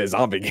 I want to play a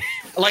zombie game.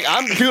 Like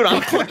I'm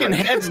clicking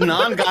heads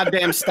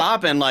non-goddamn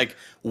stop. And like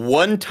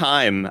one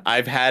time,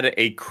 I've had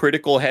a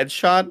critical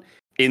headshot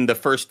in the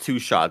first 2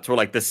 shots. Where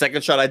like the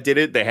second shot I did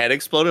it, the head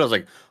exploded. I was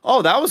like,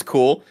 oh, that was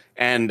cool.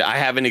 And I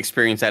haven't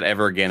experienced that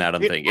ever again. I don't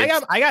think.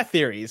 I got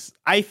theories.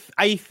 I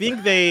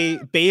think they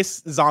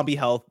base zombie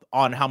health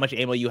on how much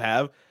ammo you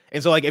have.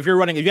 And so like if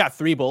you got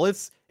 3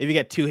 bullets, if you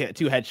get 2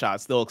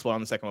 headshots, they'll explode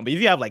on the second one. But if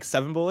you have like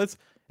 7 bullets.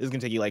 It's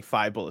gonna take you like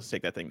 5 bullets to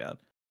take that thing down.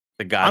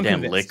 The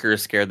goddamn liquor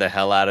scared the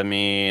hell out of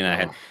me, and I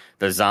had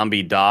the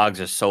zombie dogs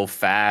are so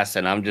fast,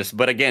 and I'm just.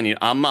 But again,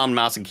 I'm on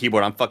mouse and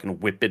keyboard. I'm fucking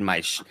whipping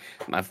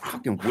I'm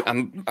fucking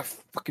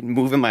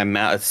moving my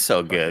mouth. It's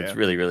so good. It's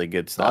really really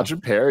good stuff. Dodge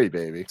and parry,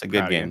 baby. It's a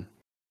good game.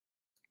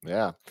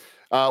 Yeah.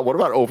 What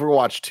about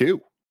Overwatch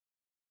 2?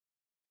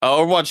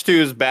 Overwatch 2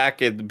 is back.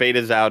 The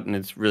beta's out, and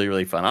it's really,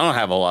 really fun. I don't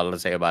have a lot to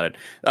say about it.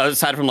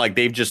 Aside from, like,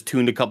 they've just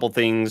tuned a couple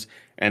things,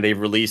 and they've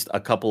released a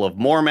couple of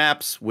more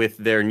maps with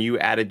their new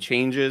added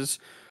changes.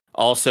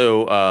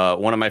 Also,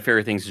 one of my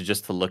favorite things is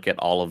just to look at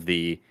all of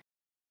the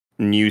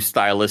new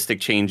stylistic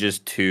changes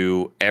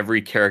to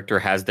every character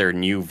has their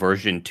new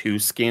version 2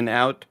 skin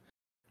out.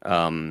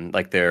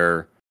 Like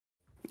their...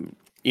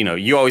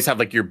 you always have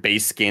like your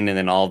base skin and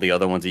then all the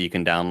other ones that you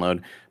can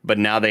download. But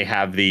now they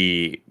have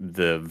the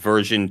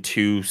version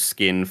 2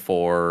 skin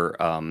for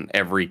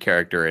every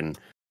character. And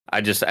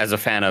I just, as a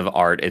fan of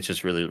art, it's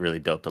just really, really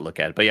dope to look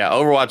at. But yeah,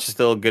 Overwatch is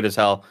still good as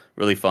hell,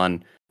 really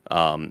fun.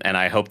 And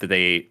I hope that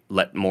they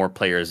let more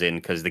players in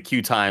because the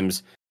queue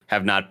times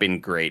have not been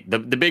great. The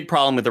big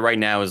problem with it right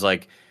now is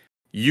like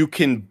you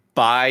can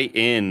buy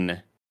in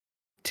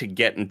to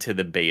get into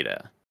the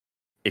beta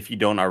if you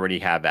don't already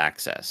have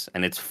access,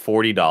 and it's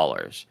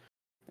 $40.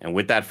 And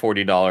with that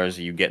 $40,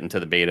 you get into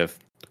the beta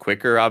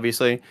quicker,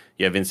 obviously.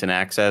 You have instant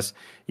access.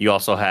 You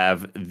also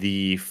have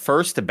the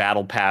first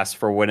battle pass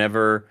for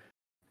whenever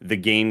the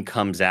game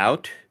comes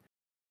out,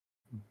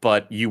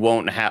 but you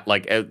won't have,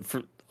 like,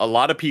 for a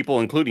lot of people,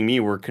 including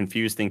me, were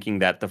confused thinking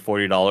that the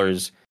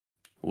 $40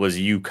 was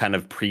you kind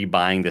of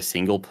pre-buying the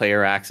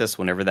single-player access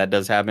whenever that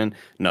does happen.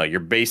 No, you're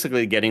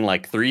basically getting,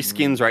 like, 3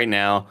 skins right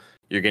now.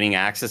 You're getting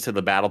access to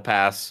the battle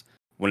pass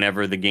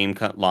whenever the game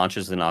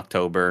launches in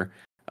October.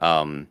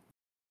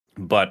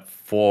 But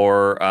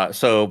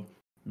so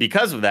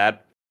because of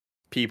that,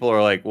 people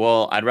are like,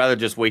 well, I'd rather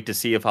just wait to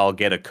see if I'll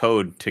get a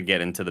code to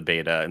get into the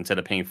beta instead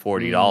of paying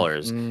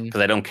 $40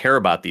 because I don't care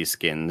about these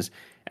skins.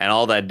 And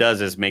all that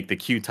does is make the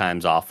queue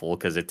times awful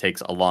because it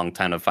takes a long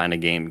time to find a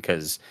game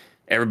because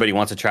everybody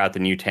wants to try out the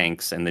new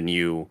tanks and the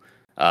new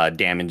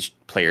damaged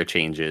player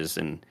changes.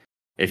 And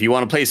if you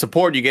want to play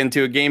support, you get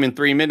into a game in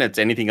 3 minutes.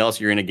 Anything else,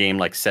 you're in a game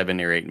like 7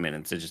 or 8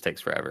 minutes. It just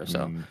takes forever.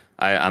 So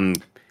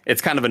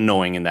it's kind of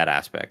annoying in that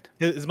aspect.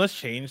 Has much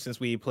changed since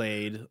we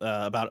played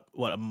about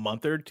a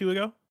month or 2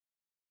 ago?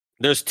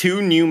 There's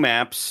 2 new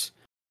maps.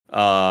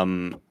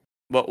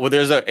 Well,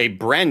 there's a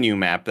brand new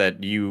map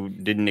that you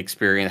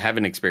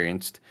haven't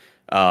experienced,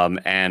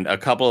 and a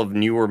couple of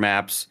newer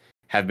maps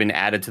have been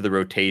added to the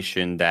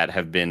rotation that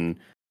have been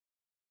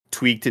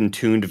tweaked and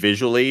tuned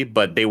visually,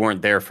 but they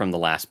weren't there from the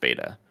last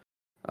beta.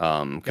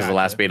 Because the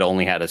last beta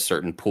only had a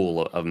certain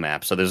pool of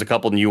maps. So there's a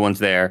couple new ones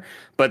there,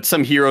 but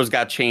some heroes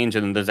got changed,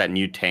 and then there's that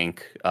new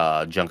tank,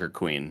 Junker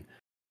Queen.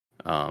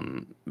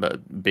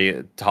 But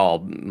big, tall,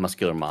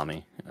 muscular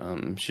mommy.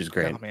 She's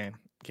great. Oh man,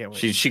 can't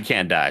wait. She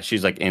can't die.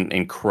 She's like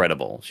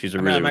incredible. She's a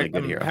really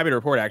good hero. I'm happy to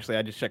report. Actually,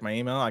 I just checked my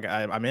email.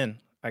 I'm in.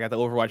 I got the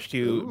Overwatch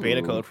 2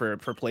 beta code for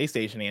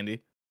PlayStation.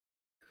 Andy,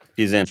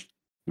 he's in.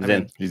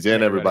 He's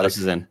in. Everybody.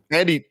 He's in.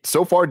 Andy,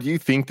 so far, do you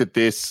think that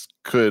this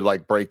could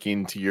like break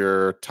into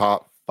your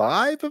top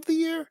 5 of the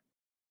year?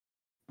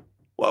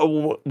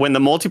 Well, when the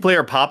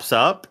multiplayer pops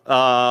up,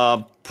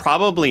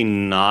 probably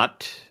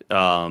not.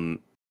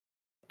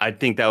 I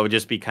think that would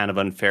just be kind of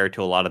unfair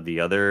to a lot of the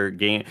other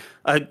games.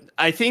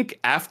 I think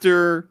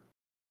after,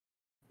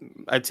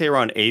 I'd say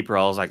around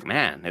April, I was like,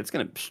 man, it's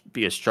going to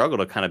be a struggle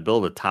to kind of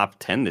build a top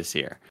 10 this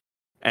year.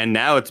 And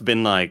now it's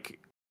been like,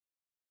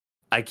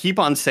 I keep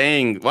on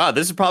saying, wow,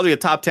 this is probably a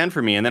top 10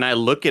 for me. And then I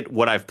look at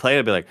what I've played,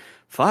 I'd be like,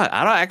 fuck,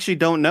 I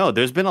don't know.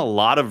 There's been a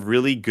lot of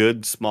really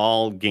good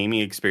small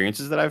gaming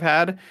experiences that I've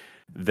had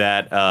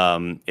that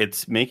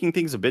it's making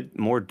things a bit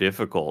more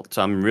difficult.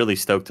 So I'm really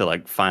stoked to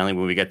like finally,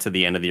 when we get to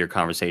the end of the year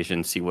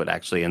conversation, see what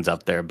actually ends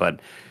up there.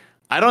 But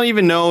I don't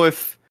even know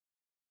if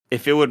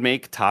if it would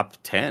make top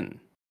 10.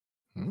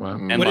 Wow.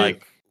 And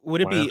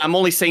would it be? I'm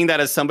only saying that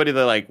as somebody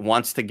that like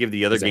wants to give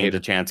the other games a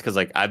chance because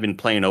like I've been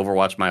playing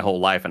Overwatch my whole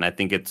life and I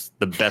think it's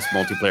the best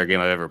multiplayer game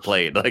I've ever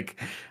played. Like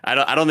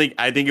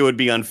I think it would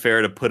be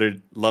unfair to put a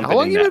lump. How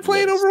long you been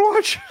playing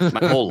Overwatch?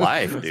 My whole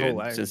life, dude. Whole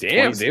life.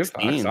 Damn, dude.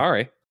 I'm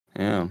sorry.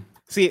 Yeah.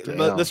 See,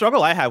 the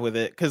struggle I have with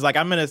it, because like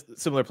I'm in a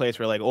similar place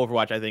where like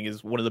Overwatch I think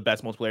is one of the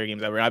best multiplayer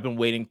games ever. And I've been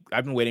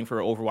waiting for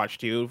Overwatch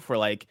 2 for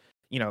like,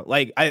 you know,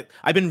 like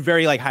I've been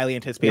very like highly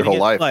anticipating Your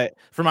whole life. but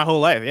for my whole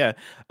life, yeah.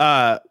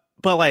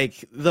 But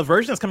like the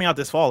version that's coming out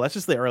this fall, that's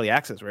just the early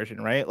access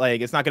version, right?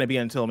 Like it's not going to be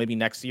until maybe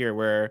next year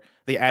where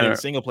they add in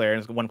single player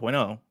and it's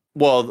 1.0.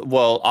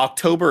 Well,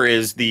 October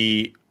is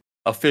the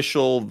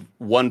official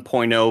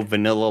 1.0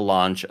 vanilla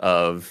launch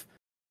of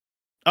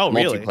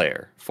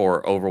multiplayer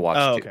for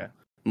Overwatch 2. Okay.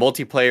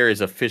 Multiplayer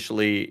is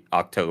officially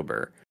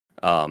October.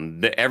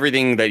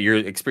 Everything that you're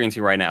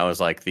experiencing right now is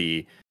like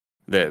the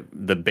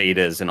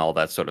betas and all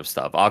that sort of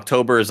stuff.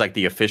 October is like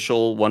the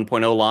official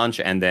 1.0 launch,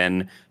 and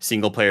then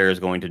single player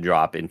is going to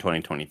drop in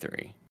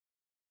 2023.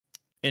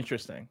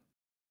 Interesting.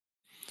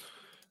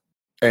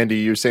 Andy,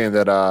 you're saying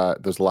that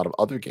there's a lot of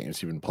other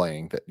games you've been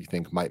playing that you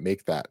think might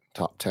make that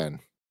top 10.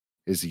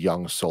 Is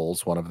Young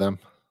Souls one of them?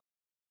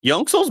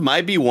 Young Souls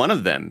might be one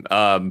of them.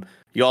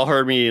 You all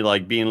heard me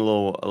like being a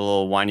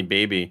little whiny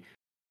baby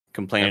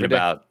complaining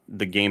about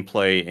the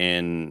gameplay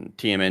in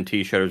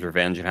TMNT Shredder's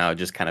Revenge and how it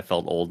just kind of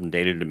felt old and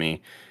dated to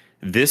me.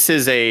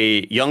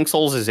 Young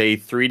Souls is a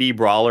 3D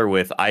brawler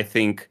with, I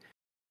think,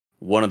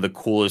 one of the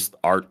coolest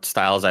art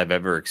styles I've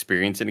ever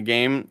experienced in a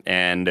game.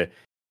 And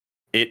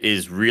it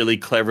is really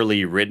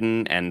cleverly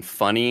written and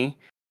funny.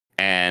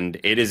 And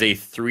it is a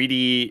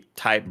 3D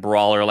type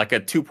brawler, like a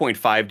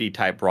 2.5D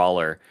type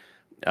brawler,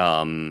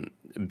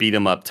 beat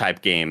 'em up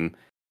type game.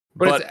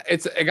 But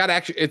it got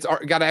action. It's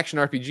got action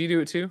RPG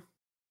to it too.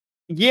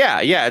 Yeah,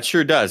 it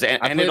sure does.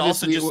 And it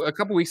also just a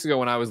couple weeks ago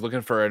when I was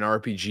looking for an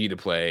RPG to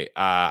play,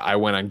 I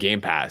went on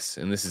Game Pass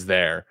and this is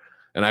there.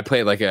 And I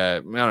played like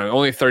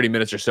only 30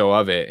 minutes or so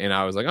of it. And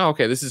I was like, oh,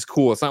 okay, this is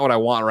cool. It's not what I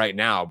want right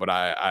now, but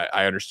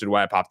I understood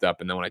why it popped up.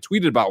 And then when I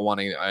tweeted about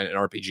wanting an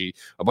RPG,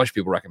 a bunch of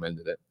people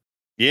recommended it.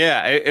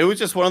 Yeah, it was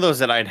just one of those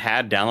that I'd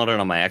had downloaded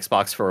on my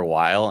Xbox for a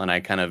while and I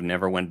kind of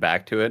never went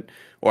back to it,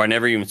 or I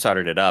never even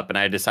started it up. And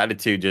I decided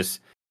to just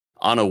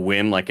on a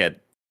whim, like at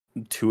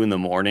 2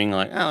 a.m,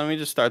 like, let me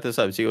just start this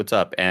up, see what's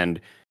up. And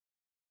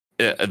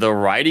the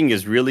writing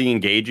is really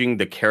engaging.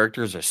 The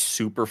characters are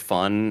super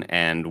fun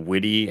and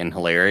witty and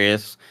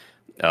hilarious.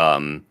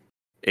 You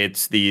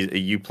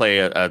play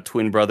a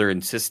twin brother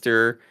and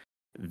sister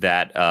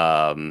that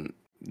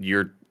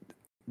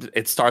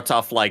it starts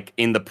off like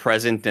in the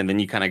present and then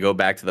you kind of go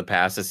back to the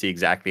past to see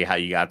exactly how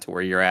you got to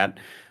where you're at.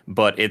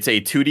 But it's a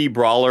 2D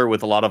brawler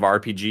with a lot of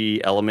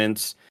RPG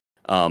elements.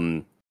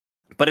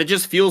 But it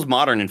just feels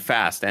modern and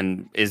fast.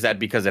 And is that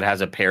because it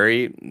has a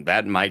parry?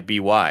 That might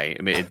be why.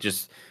 I mean, it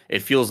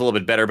feels a little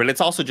bit better, but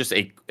it's also just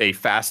a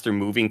faster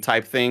moving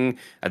type thing.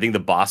 I think the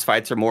boss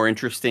fights are more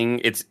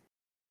interesting.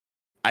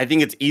 I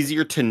think it's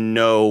easier to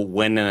know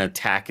when an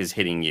attack is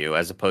hitting you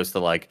as opposed to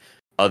like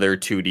other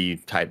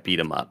 2D type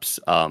beat 'em ups.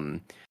 A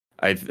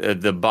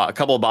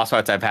couple of boss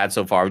fights I've had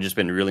so far have just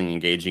been really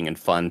engaging and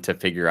fun to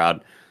figure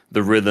out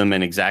the rhythm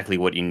and exactly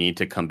what you need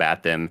to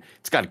combat them.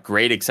 It's got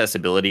great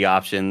accessibility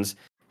options.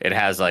 It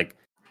has like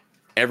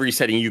every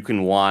setting you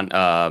can want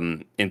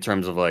in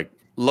terms of like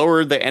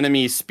lower the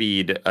enemy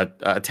speed,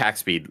 attack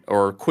speed,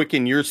 or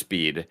quicken your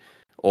speed,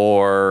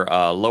 or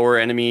lower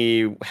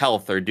enemy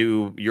health, or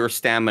do your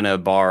stamina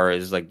bar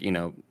is like,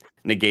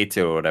 negate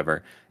it or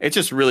whatever. It's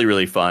just really,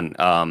 really fun.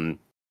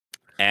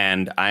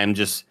 And I'm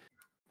just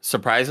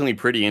surprisingly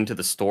pretty into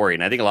the story.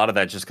 And I think a lot of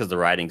that's just because the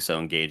writing's so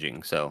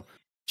engaging. So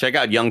check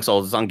out Young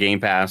Souls. It's on Game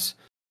Pass.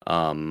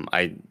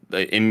 I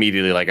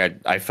immediately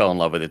I fell in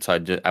love with it,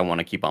 so I want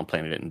to keep on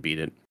playing it and beat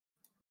it.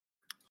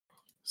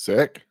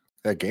 Sick.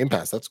 That Game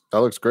Pass, that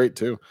looks great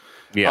too.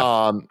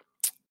 Yeah.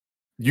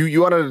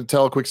 You wanted to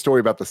tell a quick story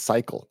about the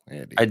cycle,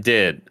 Andy. I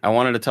did. I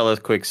wanted to tell a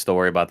quick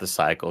story about the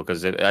cycle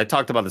because I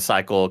talked about the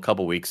cycle a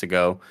couple weeks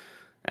ago,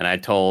 and I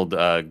told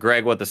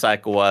Greg what the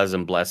cycle was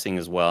and Blessing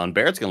as well. And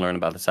Barrett's gonna learn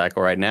about the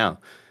cycle right now.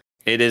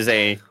 It is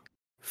a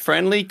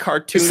friendly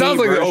cartoony. It sounds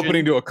like the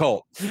opening to a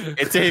cult.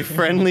 It's a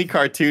friendly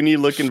cartoony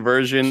looking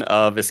version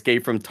of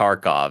Escape from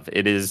Tarkov.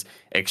 It is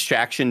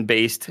extraction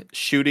based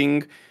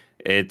shooting.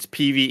 It's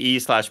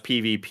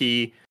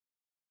PvE/PvP.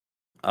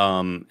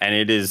 And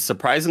it is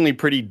surprisingly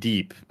pretty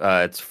deep.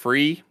 It's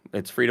free.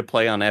 It's free to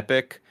play on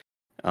Epic.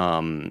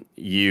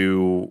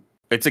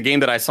 It's a game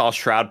that I saw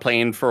Shroud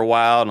playing for a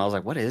while, and I was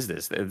like, "What is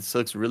this? This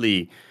looks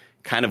really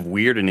kind of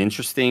weird and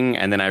interesting."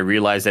 And then I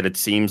realized that it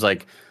seems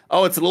like,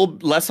 it's a little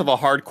less of a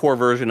hardcore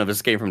version of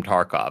Escape from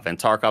Tarkov. And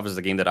Tarkov is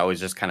a game that always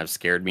just kind of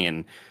scared me,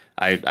 and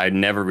I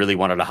never really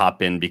wanted to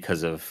hop in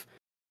because of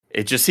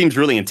it. Just seems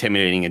really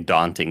intimidating and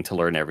daunting to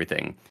learn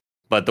everything.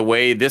 But the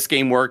way this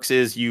game works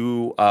is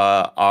you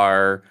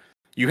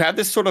have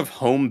this sort of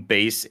home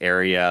base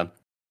area,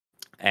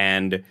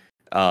 and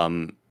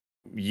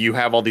you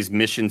have all these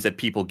missions that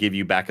people give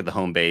you back at the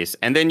home base,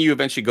 and then you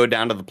eventually go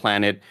down to the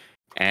planet,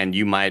 and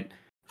you might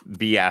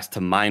be asked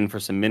to mine for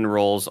some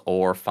minerals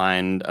or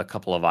find a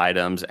couple of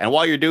items. And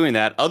while you're doing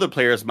that, other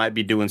players might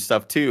be doing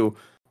stuff too,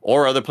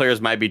 or other players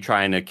might be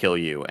trying to kill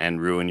you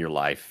and ruin your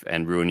life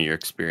and ruin your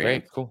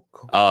experience. Great,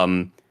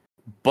 cool.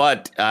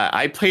 But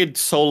I played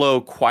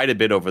solo quite a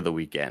bit over the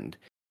weekend,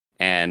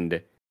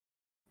 and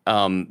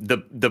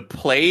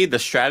the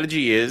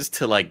strategy is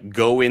to like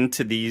go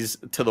into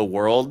the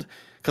world,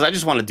 because I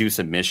just want to do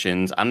some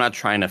missions. I'm not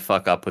trying to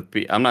fuck with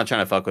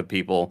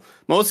people,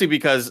 mostly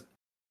because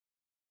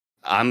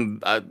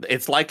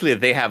it's likely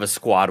that they have a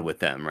squad with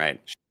them, right?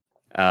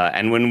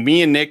 And when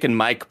me and Nick and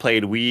Mike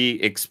played,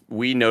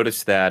 we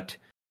noticed that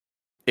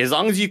as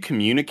long as you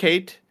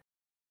communicate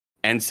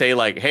and say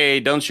like, "Hey,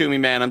 don't shoot me,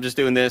 man. I'm just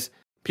doing this,"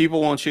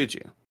 people won't shoot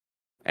you.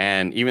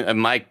 And even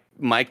Mike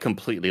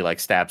completely like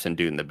stabs some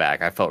dude in the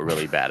back. I felt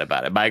really bad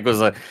about it. Mike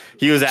was like,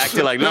 he was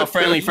acting like, "No,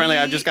 friendly.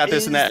 I just got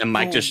this and that." And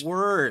Mike just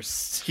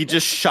worst. He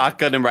just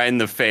shotgunned him right in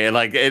the face.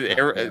 Like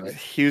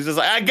he was just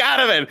like, "I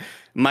got him." And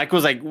Mike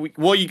was like,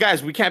 "Well, you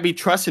guys, we can't be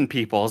trusting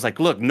people." I was like,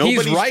 "Look,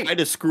 nobody's trying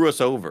to screw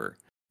us over."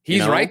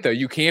 He's right though.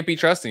 You can't be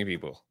trusting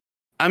people.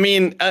 I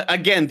mean,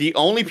 again, the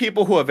only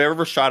people who have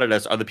ever shot at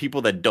us are the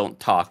people that don't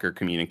talk or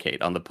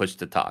communicate on the push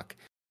to talk.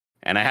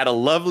 And I had a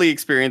lovely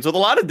experience with a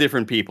lot of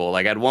different people.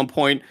 Like at one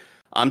point,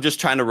 I'm just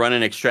trying to run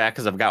and extract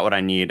because I've got what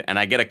I need, and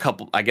I get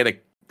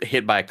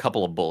hit by a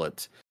couple of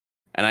bullets,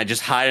 and I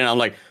just hide, and I'm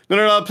like,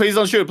 no, please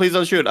don't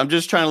shoot. I'm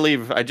just trying to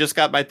leave. I just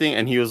got my thing.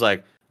 And he was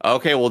like,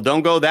 "Okay, well,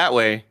 don't go that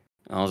way."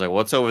 And I was like,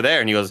 "What's over there?"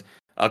 And he goes,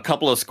 "A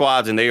couple of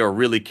squads, and they are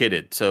really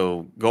kitted,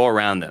 so go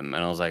around them."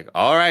 And I was like,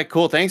 "All right,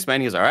 cool, thanks,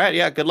 man." He goes, "All right,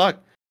 yeah, good luck."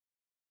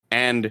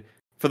 And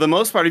for the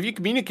most part, if you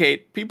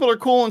communicate, people are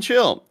cool and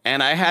chill.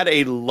 And I had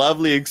a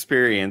lovely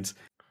experience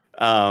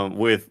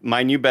with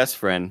my new best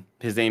friend.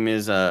 His name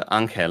is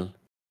Angel.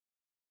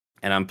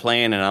 And I'm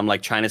playing, and I'm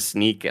like trying to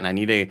sneak, and I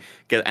need to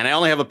get, and I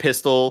only have a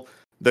pistol.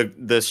 The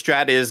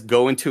strat is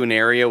go into an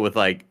area with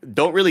like,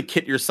 don't really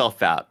kit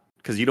yourself out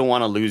because you don't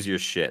want to lose your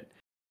shit.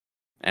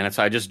 And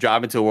so I just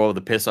drop into a world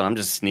with a pistol. And I'm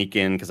just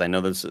sneaking because I know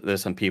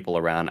there's some people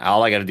around.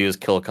 All I got to do is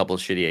kill a couple of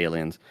shitty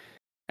aliens.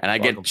 And I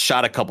get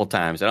shot a couple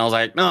times. And I was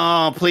like,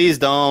 "No, please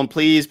don't.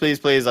 Please.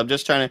 I'm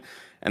just trying to."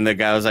 And the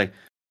guy was like,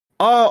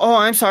 Oh,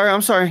 I'm sorry.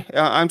 I'm sorry.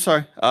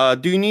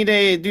 Do you need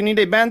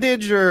a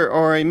bandage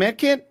or a med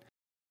kit?"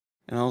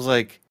 And I was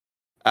like,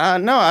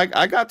 "No,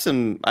 I got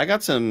some, little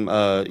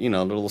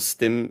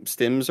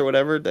stims or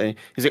whatever."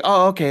 He's like,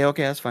 "Oh, okay,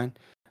 that's fine.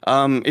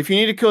 If you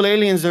need to kill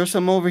aliens, there's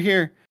some over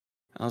here."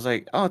 I was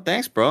like, "Oh,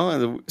 thanks, bro."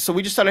 And so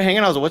we just started hanging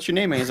out. I was like, "What's your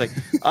name?" And he's like,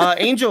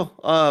 "Angel,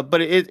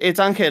 but it's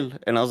Angel."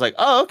 And I was like,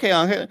 "Oh, okay,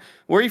 Angel.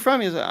 Where are you from?"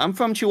 He's like, "I'm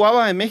from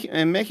Chihuahua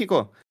in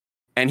Mexico."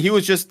 And he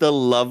was just the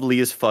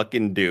loveliest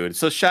fucking dude.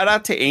 So shout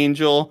out to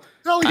Angel.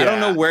 Oh, yeah. I don't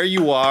know where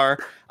you are.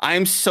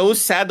 I'm so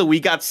sad that we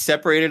got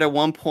separated at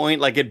one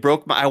point. Like it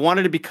broke I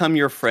wanted to become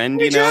your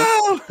friend, you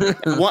know?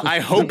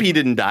 I hope he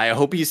didn't die. I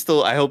hope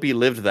he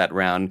lived that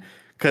round.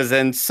 Because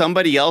then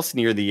somebody else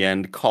near the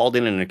end called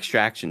in an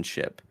extraction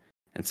ship.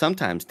 And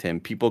sometimes,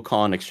 Tim, people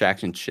call in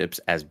extraction ships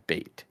as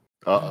bait.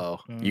 Uh-oh.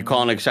 You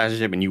call an extraction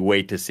ship and you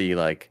wait to see,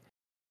 like,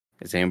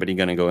 is anybody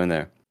going to go in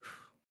there?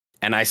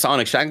 And I saw an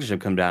extraction ship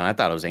come down. I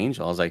thought it was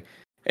Angel. I was like,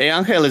 "Hey,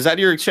 Angel, is that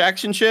your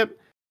extraction ship?"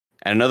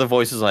 And another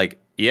voice is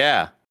like,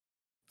 "Yeah."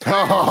 That's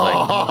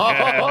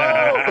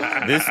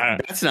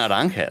not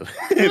Angel.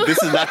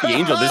 This is not the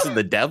angel. This is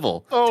the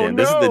devil. Tim.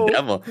 This is the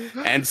devil.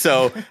 And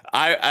so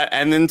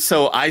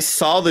I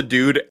saw the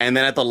dude, and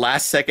then at the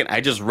last second,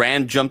 I just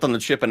jumped on the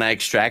ship, and I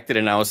extracted,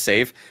 and I was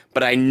safe.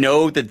 But I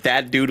know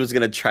that dude was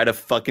gonna try to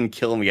fucking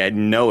kill me. I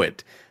know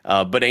it.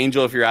 But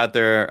Angel, if you're out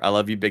there, I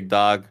love you, big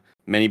dog.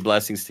 Many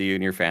blessings to you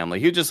and your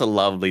family. He was just a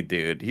lovely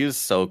dude. He was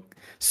so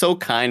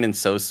kind and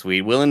so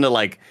sweet, willing to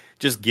like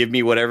just give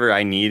me whatever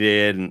I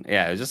needed. And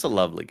yeah, it was just a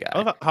lovely guy.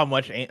 I love how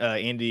much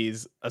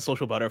Andy's a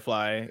social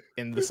butterfly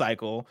in the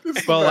cycle,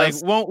 but like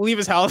won't leave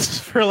his house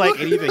for like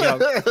anything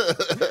else.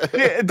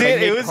 Dude,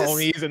 it was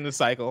homies in the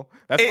cycle.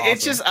 That's awesome.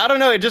 It's just, I don't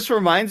know. It just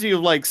reminds me of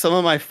like some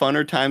of my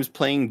funner times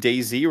playing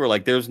DayZ, where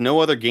like there's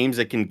no other games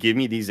that can give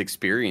me these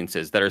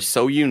experiences that are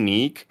so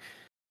unique.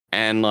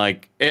 And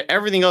like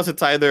everything else,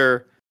 it's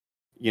either,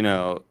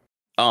 "Oh,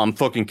 I'm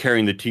fucking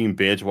carrying the team,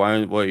 bitch.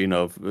 Why,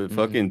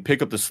 fucking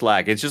pick up the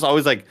slack." It's just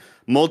always like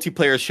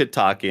multiplayer shit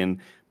talking.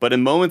 But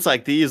in moments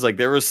like these, like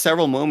there were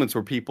several moments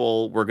where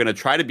people were going to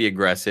try to be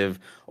aggressive,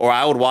 or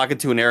I would walk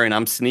into an area and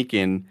I'm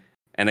sneaking,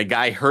 and a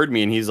guy heard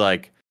me, and he's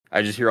like,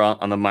 I just hear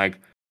on the mic,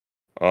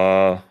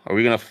 are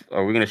we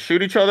gonna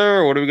shoot each other,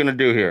 or what are we gonna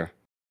do here?"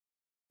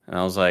 And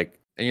I was like,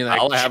 and you're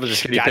like, "All I have is a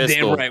shitty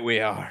pistol." Goddamn right we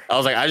are. I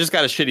was like, "I just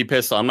got a shitty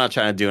pistol. I'm not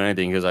trying to do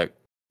anything." He was like,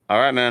 "All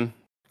right, man.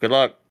 Good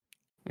luck."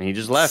 And he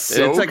just left.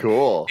 So it's like,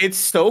 cool. It's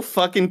so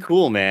fucking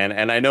cool, man.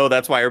 And I know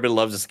that's why everybody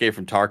loves Escape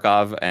from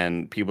Tarkov,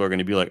 and people are going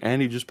to be like,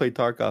 "Andy just played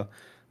Tarkov."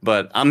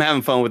 But I'm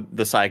having fun with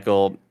the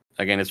cycle.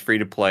 Again, it's free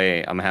to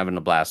play. I'm having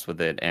a blast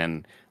with it,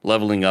 and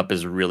leveling up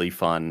is really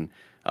fun.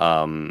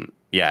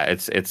 Yeah,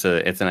 it's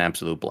an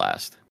absolute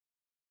blast.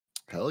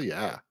 Hell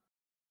yeah.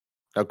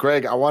 Now,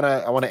 Greg, I want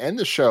to end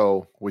the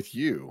show with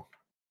you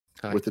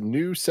with a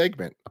new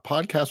segment, a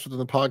podcast within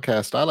the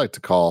podcast I like to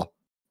call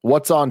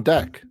 "What's on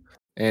Deck."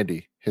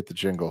 Andy, hit the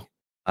jingle.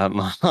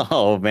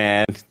 Oh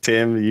man,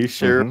 Tim, you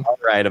sure are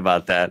right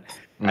about that.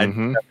 I do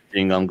have a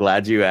jingle. I'm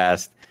glad you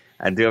asked.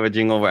 I do have a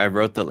jingle where I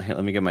wrote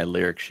let me get my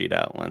lyric sheet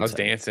out. I was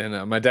dancing.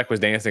 My deck was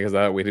dancing because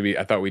I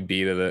thought we'd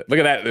be to the. Look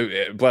at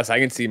that. Bless. I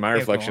can see my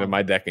reflection of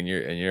my deck and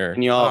your.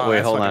 Can you all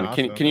wait? Hold on.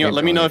 Awesome. Can you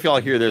let me know if y'all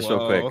hear this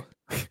real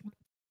quick?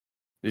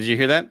 Did you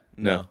hear that?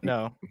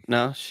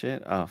 No.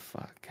 Shit. Oh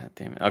fuck. God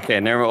damn it. Okay.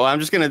 Never. Well,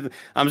 I'm just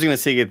gonna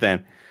sing it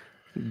then.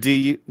 Do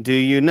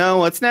you know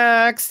what's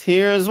next?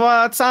 Here's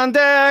what's on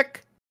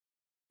deck.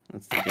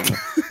 That's the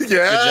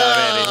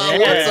jingle.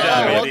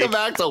 Welcome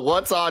back to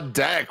What's on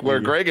Deck, where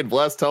Greg and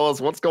Bless tell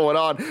us what's going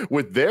on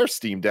with their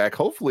Steam Deck.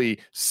 Hopefully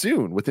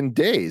soon, within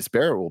days,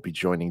 Barrett will be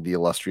joining the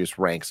illustrious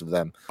ranks of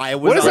them.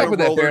 What is up with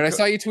that, Barrett? I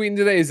saw you tweeting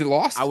today. Is it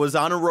lost? I was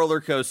on a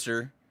roller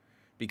coaster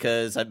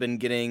because I've been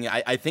getting.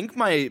 I think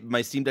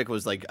my Steam Deck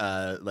was like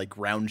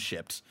round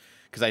shipped.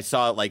 Because I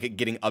saw it like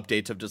getting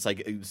updates of just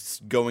like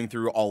going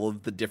through all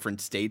of the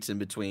different states in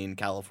between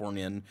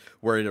California and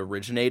where it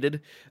originated.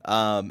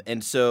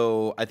 And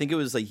so I think it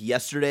was like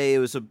yesterday, it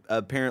was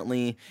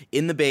apparently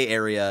in the Bay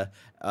Area,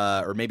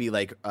 or maybe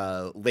like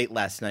late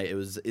last night, it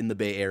was in the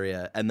Bay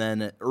Area. And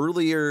then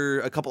earlier,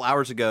 a couple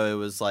hours ago, it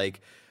was like,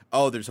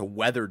 oh, there's a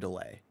weather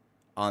delay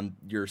on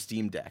your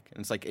Steam Deck.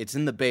 And it's like, it's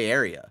in the Bay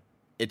Area.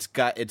 It's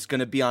going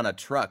to be on a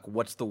truck.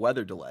 What's the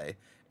weather delay?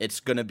 It's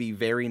going to be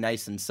very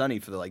nice and sunny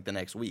for the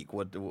next week.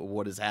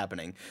 What is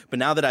happening? But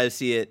now that I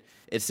see it,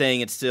 it's saying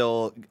it's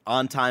still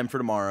on time for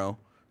tomorrow,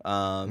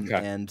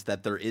 and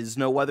that there is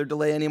no weather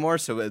delay anymore.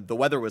 So the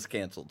weather was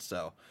canceled,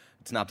 so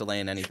it's not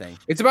delaying anything.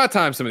 It's about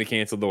time somebody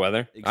canceled the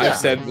weather. Exactly. I've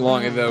said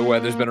the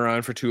weather's been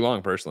around for too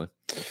long, personally.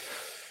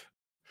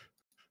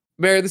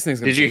 Barry, this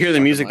thing's. Did you hear the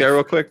music there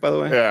real quick, by the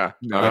way? Yeah.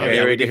 Okay,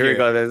 here we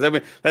go.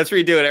 Let's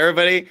redo it,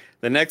 everybody.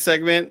 The next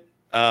segment.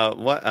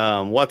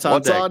 What's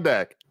on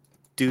deck?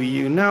 Do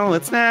you know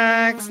what's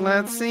next?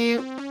 Let's see.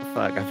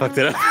 Fuck, I fucked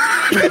it up.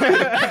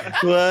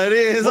 What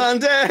is on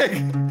deck?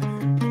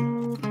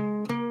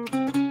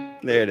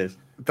 There it is.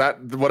 That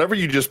whatever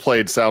you just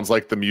played sounds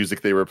like the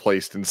music they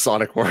replaced in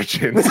Sonic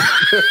Origins.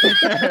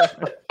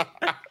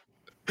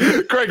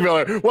 Craig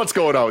Miller, what's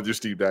going on with your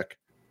Steam Deck?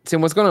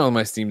 Tim, what's going on with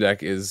my Steam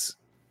Deck is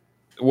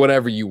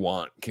whatever you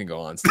want can go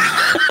on Steam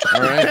Deck.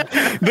 All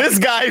right. This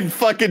guy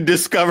fucking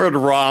discovered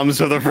ROMs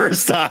for the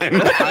first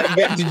time.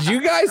 Did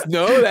you guys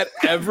know that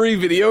every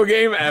video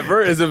game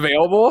ever is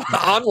available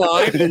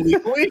online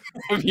illegally?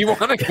 If you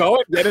want to go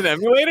and get an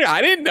emulator,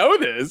 I didn't know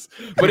this,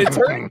 but it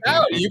turns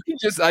out you can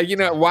just,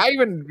 why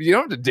even? You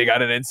don't have to dig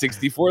out an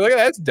N64. Look at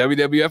that, it's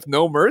WWF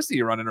No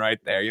Mercy running right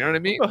there. You know what I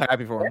mean? I'm so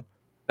happy for him.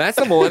 That's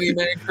the Millennium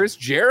Man Chris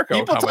Jericho.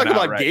 People talk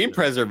about game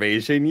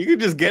preservation. You can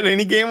just get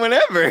any game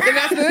whenever. And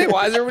that's the thing.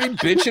 Why is everybody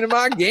bitching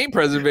about game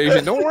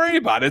preservation? Don't worry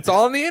about it. It's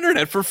all on the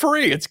internet for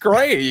free. It's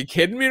great. Are you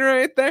kidding me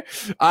right there?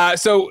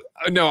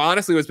 No,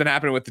 honestly, what's been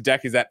happening with the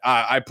deck is that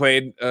I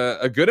played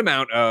a good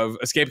amount of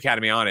Escape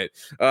Academy on it.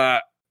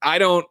 I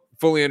don't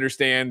fully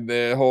understand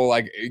the whole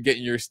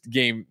getting your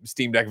game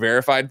Steam Deck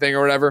verified thing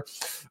or whatever.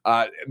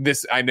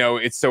 I know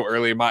it's so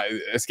early. My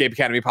Escape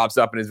Academy pops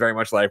up and is very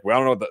much like, well, I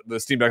don't know what the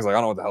Steam Deck's like. I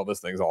don't know what the hell this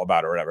thing's all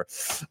about or whatever.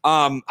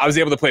 I was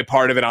able to play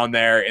part of it on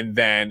there, and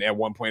then at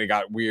one point it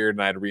got weird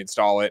and I had to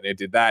reinstall it, and it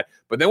did that.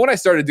 But then what I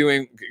started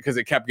doing, because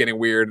it kept getting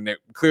weird and it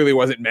clearly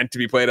wasn't meant to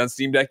be played on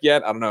Steam Deck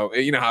yet. I don't know.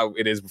 You know how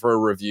it is for a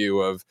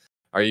review of,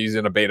 are you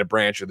using a beta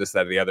branch or this,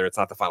 that, or the other? It's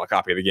not the final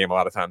copy of the game a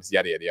lot of times,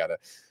 yada, yada, yada.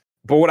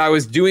 But what I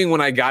was doing when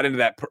I got into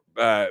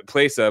that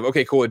place of,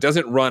 okay, cool, it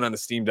doesn't run on the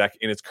Steam Deck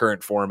in its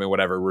current form and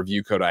whatever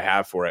review code I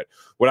have for it.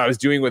 What I was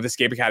doing with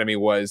Escape Academy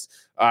was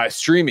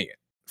streaming it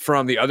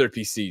from the other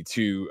PC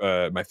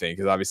to my thing,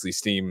 because obviously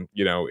Steam,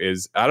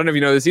 is, I don't know if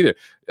you know this either.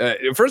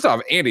 First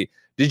off, Andy,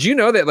 did you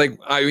know that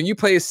when you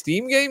play a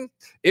Steam game,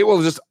 it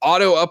will just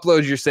auto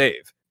upload your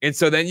save? And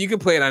so then you can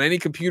play it on any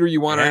computer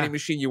you want or any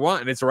machine you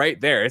want, and it's right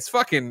there. It's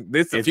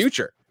the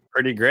future.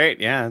 Pretty great.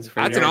 Yeah.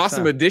 That's an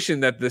awesome addition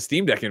that the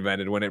Steam Deck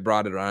invented when it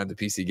brought it around to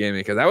PC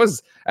gaming. Because I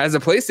was, as a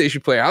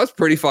PlayStation player, I was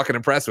pretty fucking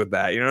impressed with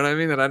that. You know what I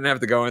mean? That I didn't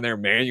have to go in there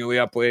and manually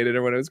upload it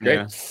or what. It was great.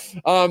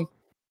 Yeah.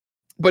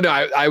 But no,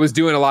 I was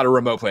doing a lot of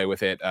remote play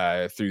with it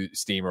through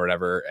Steam or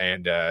whatever,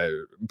 and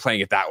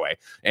playing it that way.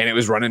 And it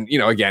was running,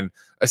 again,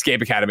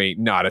 Escape Academy,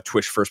 not a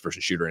Twitch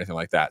first-person shooter or anything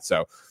like that.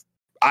 So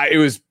it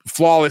was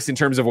flawless in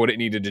terms of what it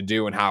needed to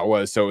do and how it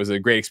was. So it was a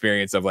great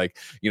experience of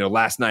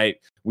last night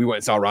we went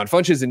and saw Ron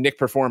Funches and Nick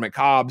perform at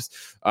Cobb's.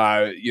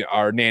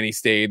 Our nanny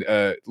stayed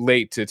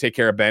late to take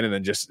care of Ben and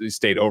then just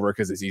stayed over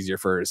because it's easier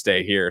for her to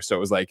stay here. So it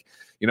was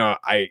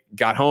I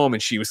got home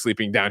and she was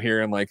sleeping down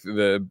here in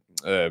the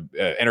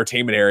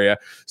entertainment area.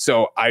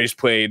 So I just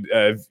played,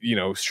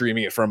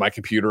 streaming it from my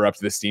computer up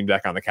to the Steam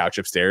Deck on the couch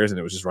upstairs, and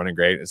it was just running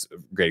great. It's a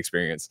great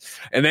experience.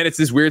 And then it's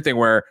this weird thing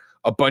where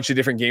a bunch of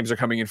different games are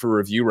coming in for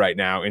review right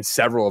now, and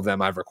several of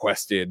them I've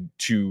requested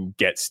to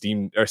get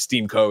Steam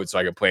code so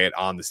I can play it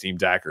on the Steam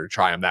Deck or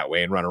try them that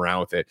way and run around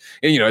with it.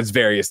 And it's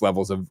various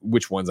levels of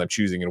which ones I'm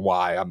choosing and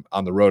why. I'm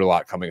on the road a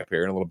lot coming up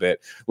here in a little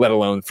bit, let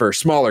alone for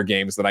smaller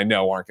games that I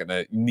know aren't going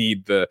to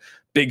need the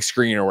big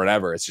screen or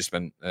whatever. It's just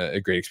been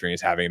a great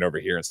experience having it over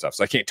here and stuff.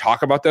 So I can't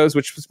talk about those,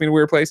 which puts me in a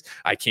weird place.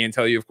 I can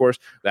tell you, of course,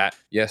 that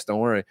yes, don't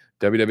worry,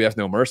 WWF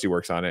No Mercy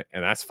works on it,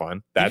 and that's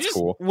fun. That's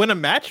cool. Win a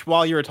match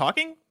while you were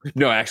talking?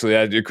 No,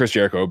 actually, Chris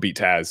Jericho beat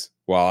Taz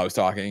while I was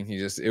talking.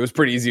 It was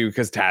pretty easy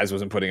because Taz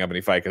wasn't putting up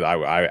any fight because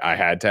I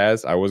had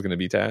Taz. I was going to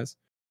beat Taz,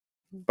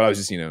 but I was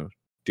just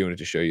doing it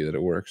to show you that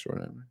it works or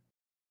whatever.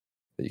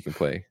 That you can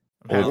play.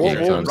 I'm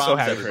so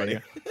happy for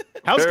you.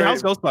 How's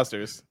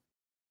Ghostbusters?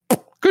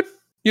 Good.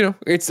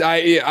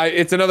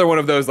 It's another one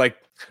of those, like,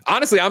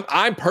 honestly,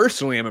 I'm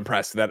personally am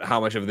impressed that how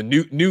much of the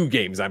new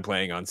games I'm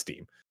playing on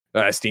Steam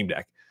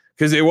Deck.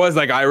 Because it was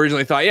like I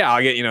originally thought, yeah,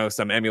 I'll get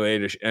some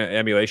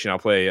emulation. I'll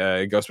play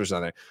Ghostbusters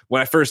on it.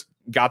 When I first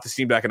got the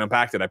Steam Deck and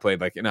unpacked it, I played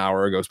like an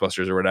hour of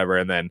Ghostbusters or whatever,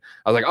 and then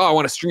I was like, oh, I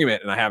want to stream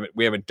it, and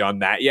we haven't done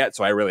that yet,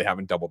 so I really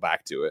haven't doubled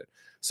back to it.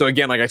 So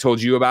again, like I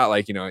told you about,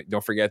 like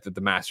don't forget that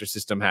the Master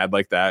System had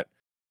like that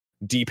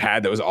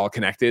D-pad that was all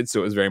connected,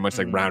 so it was very much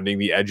like rounding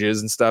the edges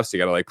and stuff. So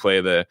you got to like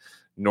play the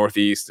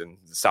northeast and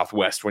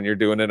southwest when you're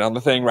doing it on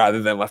the thing rather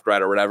than left,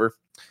 right, or whatever.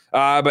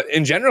 But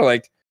in general,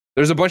 like,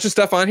 there's a bunch of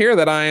stuff on here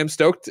that I am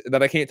stoked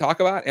that I can't talk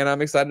about, and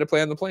I'm excited to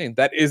play on the plane.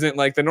 That isn't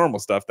like the normal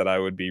stuff that I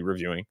would be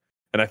reviewing.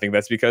 And I think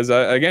that's because,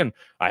 again,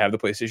 I have the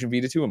PlayStation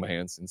Vita 2 in my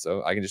hands, and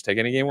so I can just take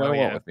any game I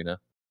want with me now.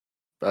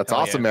 That's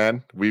awesome,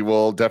 man. We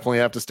will definitely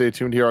have to stay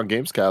tuned here on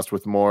Gamecast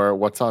with more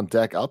What's on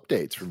Deck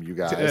updates from you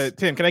guys.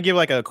 Tim, can I give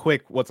like a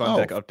quick What's on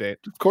Deck update?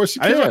 Of course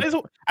you can.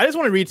 I just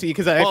want to read to you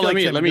because let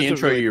me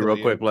intro you real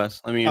quick,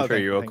 Bless. Let me intro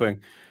you real quick.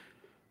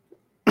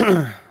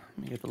 Let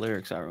me get the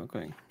lyrics out real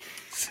quick.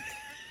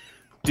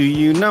 Do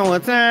you know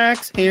what's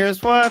next?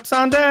 Here's what's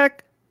on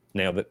deck.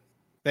 Nailed it.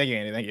 Thank you,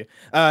 Andy. Thank you.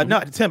 No,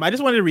 Tim, I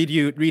just wanted to read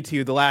to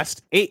you the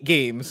last 8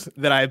 games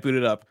that I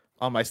booted up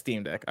on my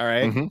Steam Deck. All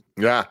right.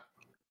 Mm-hmm. Yeah.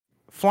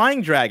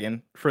 Flying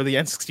Dragon for the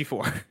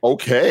N64.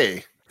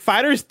 Okay.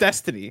 Fighter's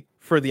Destiny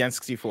for the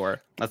N64.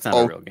 That's not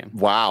a real game.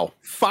 Wow.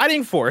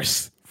 Fighting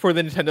Force for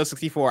the Nintendo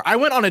 64. I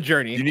went on a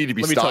journey. You need to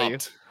be stopped. Tell you.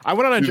 I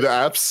went on a journey. The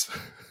apps.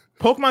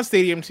 Pokemon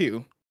Stadium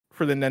 2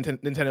 for the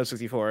Nintendo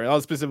 64. That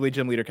was specifically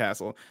Gym Leader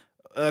Castle.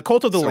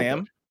 Cult of the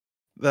Lamb.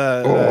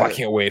 I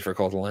can't wait for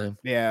Cult of the Lamb.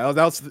 Yeah,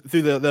 that was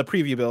through the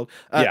preview build.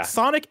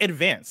 Sonic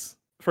Advance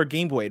for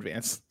Game Boy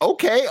Advance.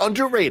 Okay,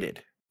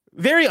 underrated.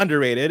 Very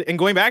underrated. And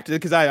going back to it,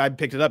 because I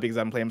picked it up because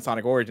I'm playing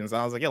Sonic Origins.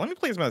 I was like, yeah, let me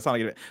play some of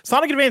Sonic Advance.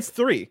 Sonic Advance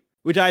 3,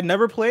 which I had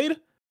never played.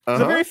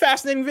 It's a very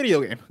fascinating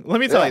video game. Let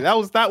me tell you, that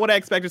was not what I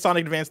expected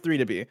Sonic Advance 3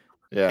 to be.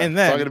 Yeah, and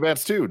then Sonic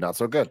Advance 2, not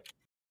so good.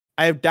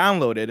 I have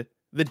downloaded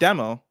the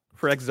demo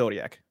for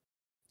Exodiac.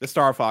 The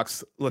Star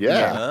Fox looking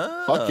game.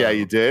 Fuck yeah,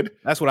 you did.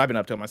 That's what I've been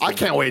up to on my Steam. I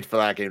can't wait for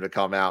that game to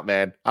come out,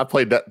 man. I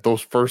played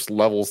those first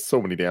levels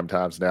so many damn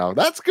times now.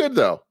 That's good,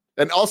 though.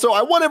 And also,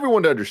 I want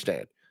everyone to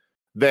understand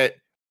that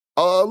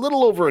a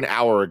little over an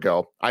hour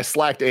ago, I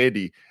slacked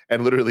Andy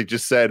and literally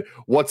just said,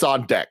 what's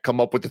on deck?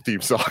 Come up with the theme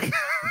song.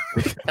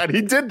 And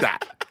he did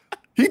that.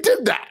 He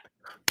did that.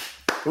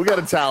 We got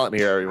a talent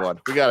here, everyone.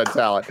 We got a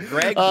talent.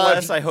 Greg,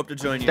 Bless, I hope to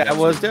join you. That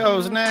was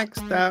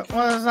next. That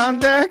was on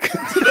deck.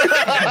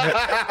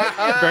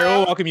 Barry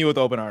will welcome you with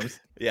open arms.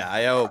 Yeah,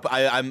 I hope.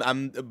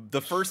 I'm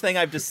the first thing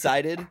I've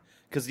decided,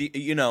 because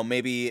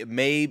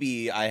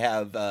maybe I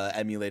have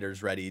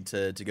emulators ready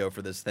to go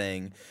for this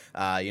thing.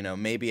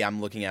 Maybe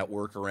I'm looking at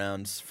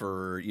workarounds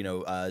for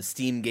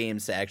Steam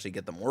games to actually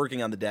get them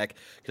working on the deck,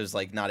 because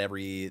like not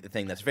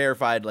everything that's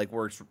verified like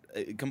works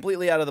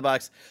completely out of the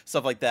box,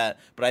 stuff like that.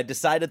 But I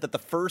decided that the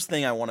first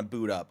thing I want to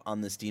boot up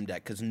on the Steam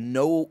Deck, because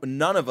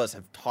none of us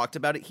have talked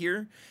about it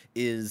here,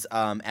 is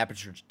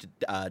Aperture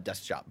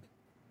Desktop.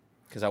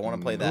 Because I want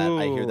to play that.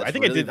 I hear that. I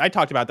think I did. I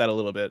talked about that a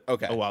little bit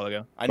a while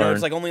ago. I know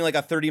it's like only like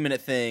a 30-minute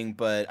thing,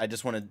 but I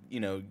just want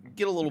to,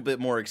 get a little bit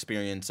more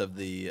experience of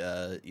the,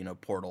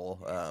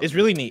 Portal. It's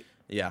really neat.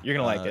 Yeah. You're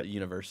going to like it.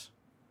 Universe.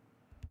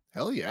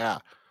 Hell yeah.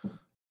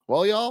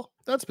 Well, y'all,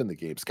 that's been the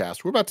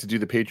Gamescast. We're about to do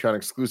the Patreon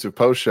exclusive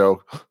post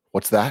show.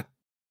 What's that?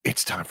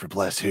 It's time for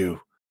Bless Who.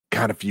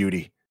 Kind of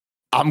Beauty.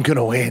 I'm going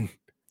to win.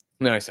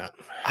 No, it's not.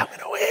 I'm going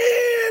to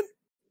win.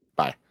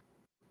 Bye.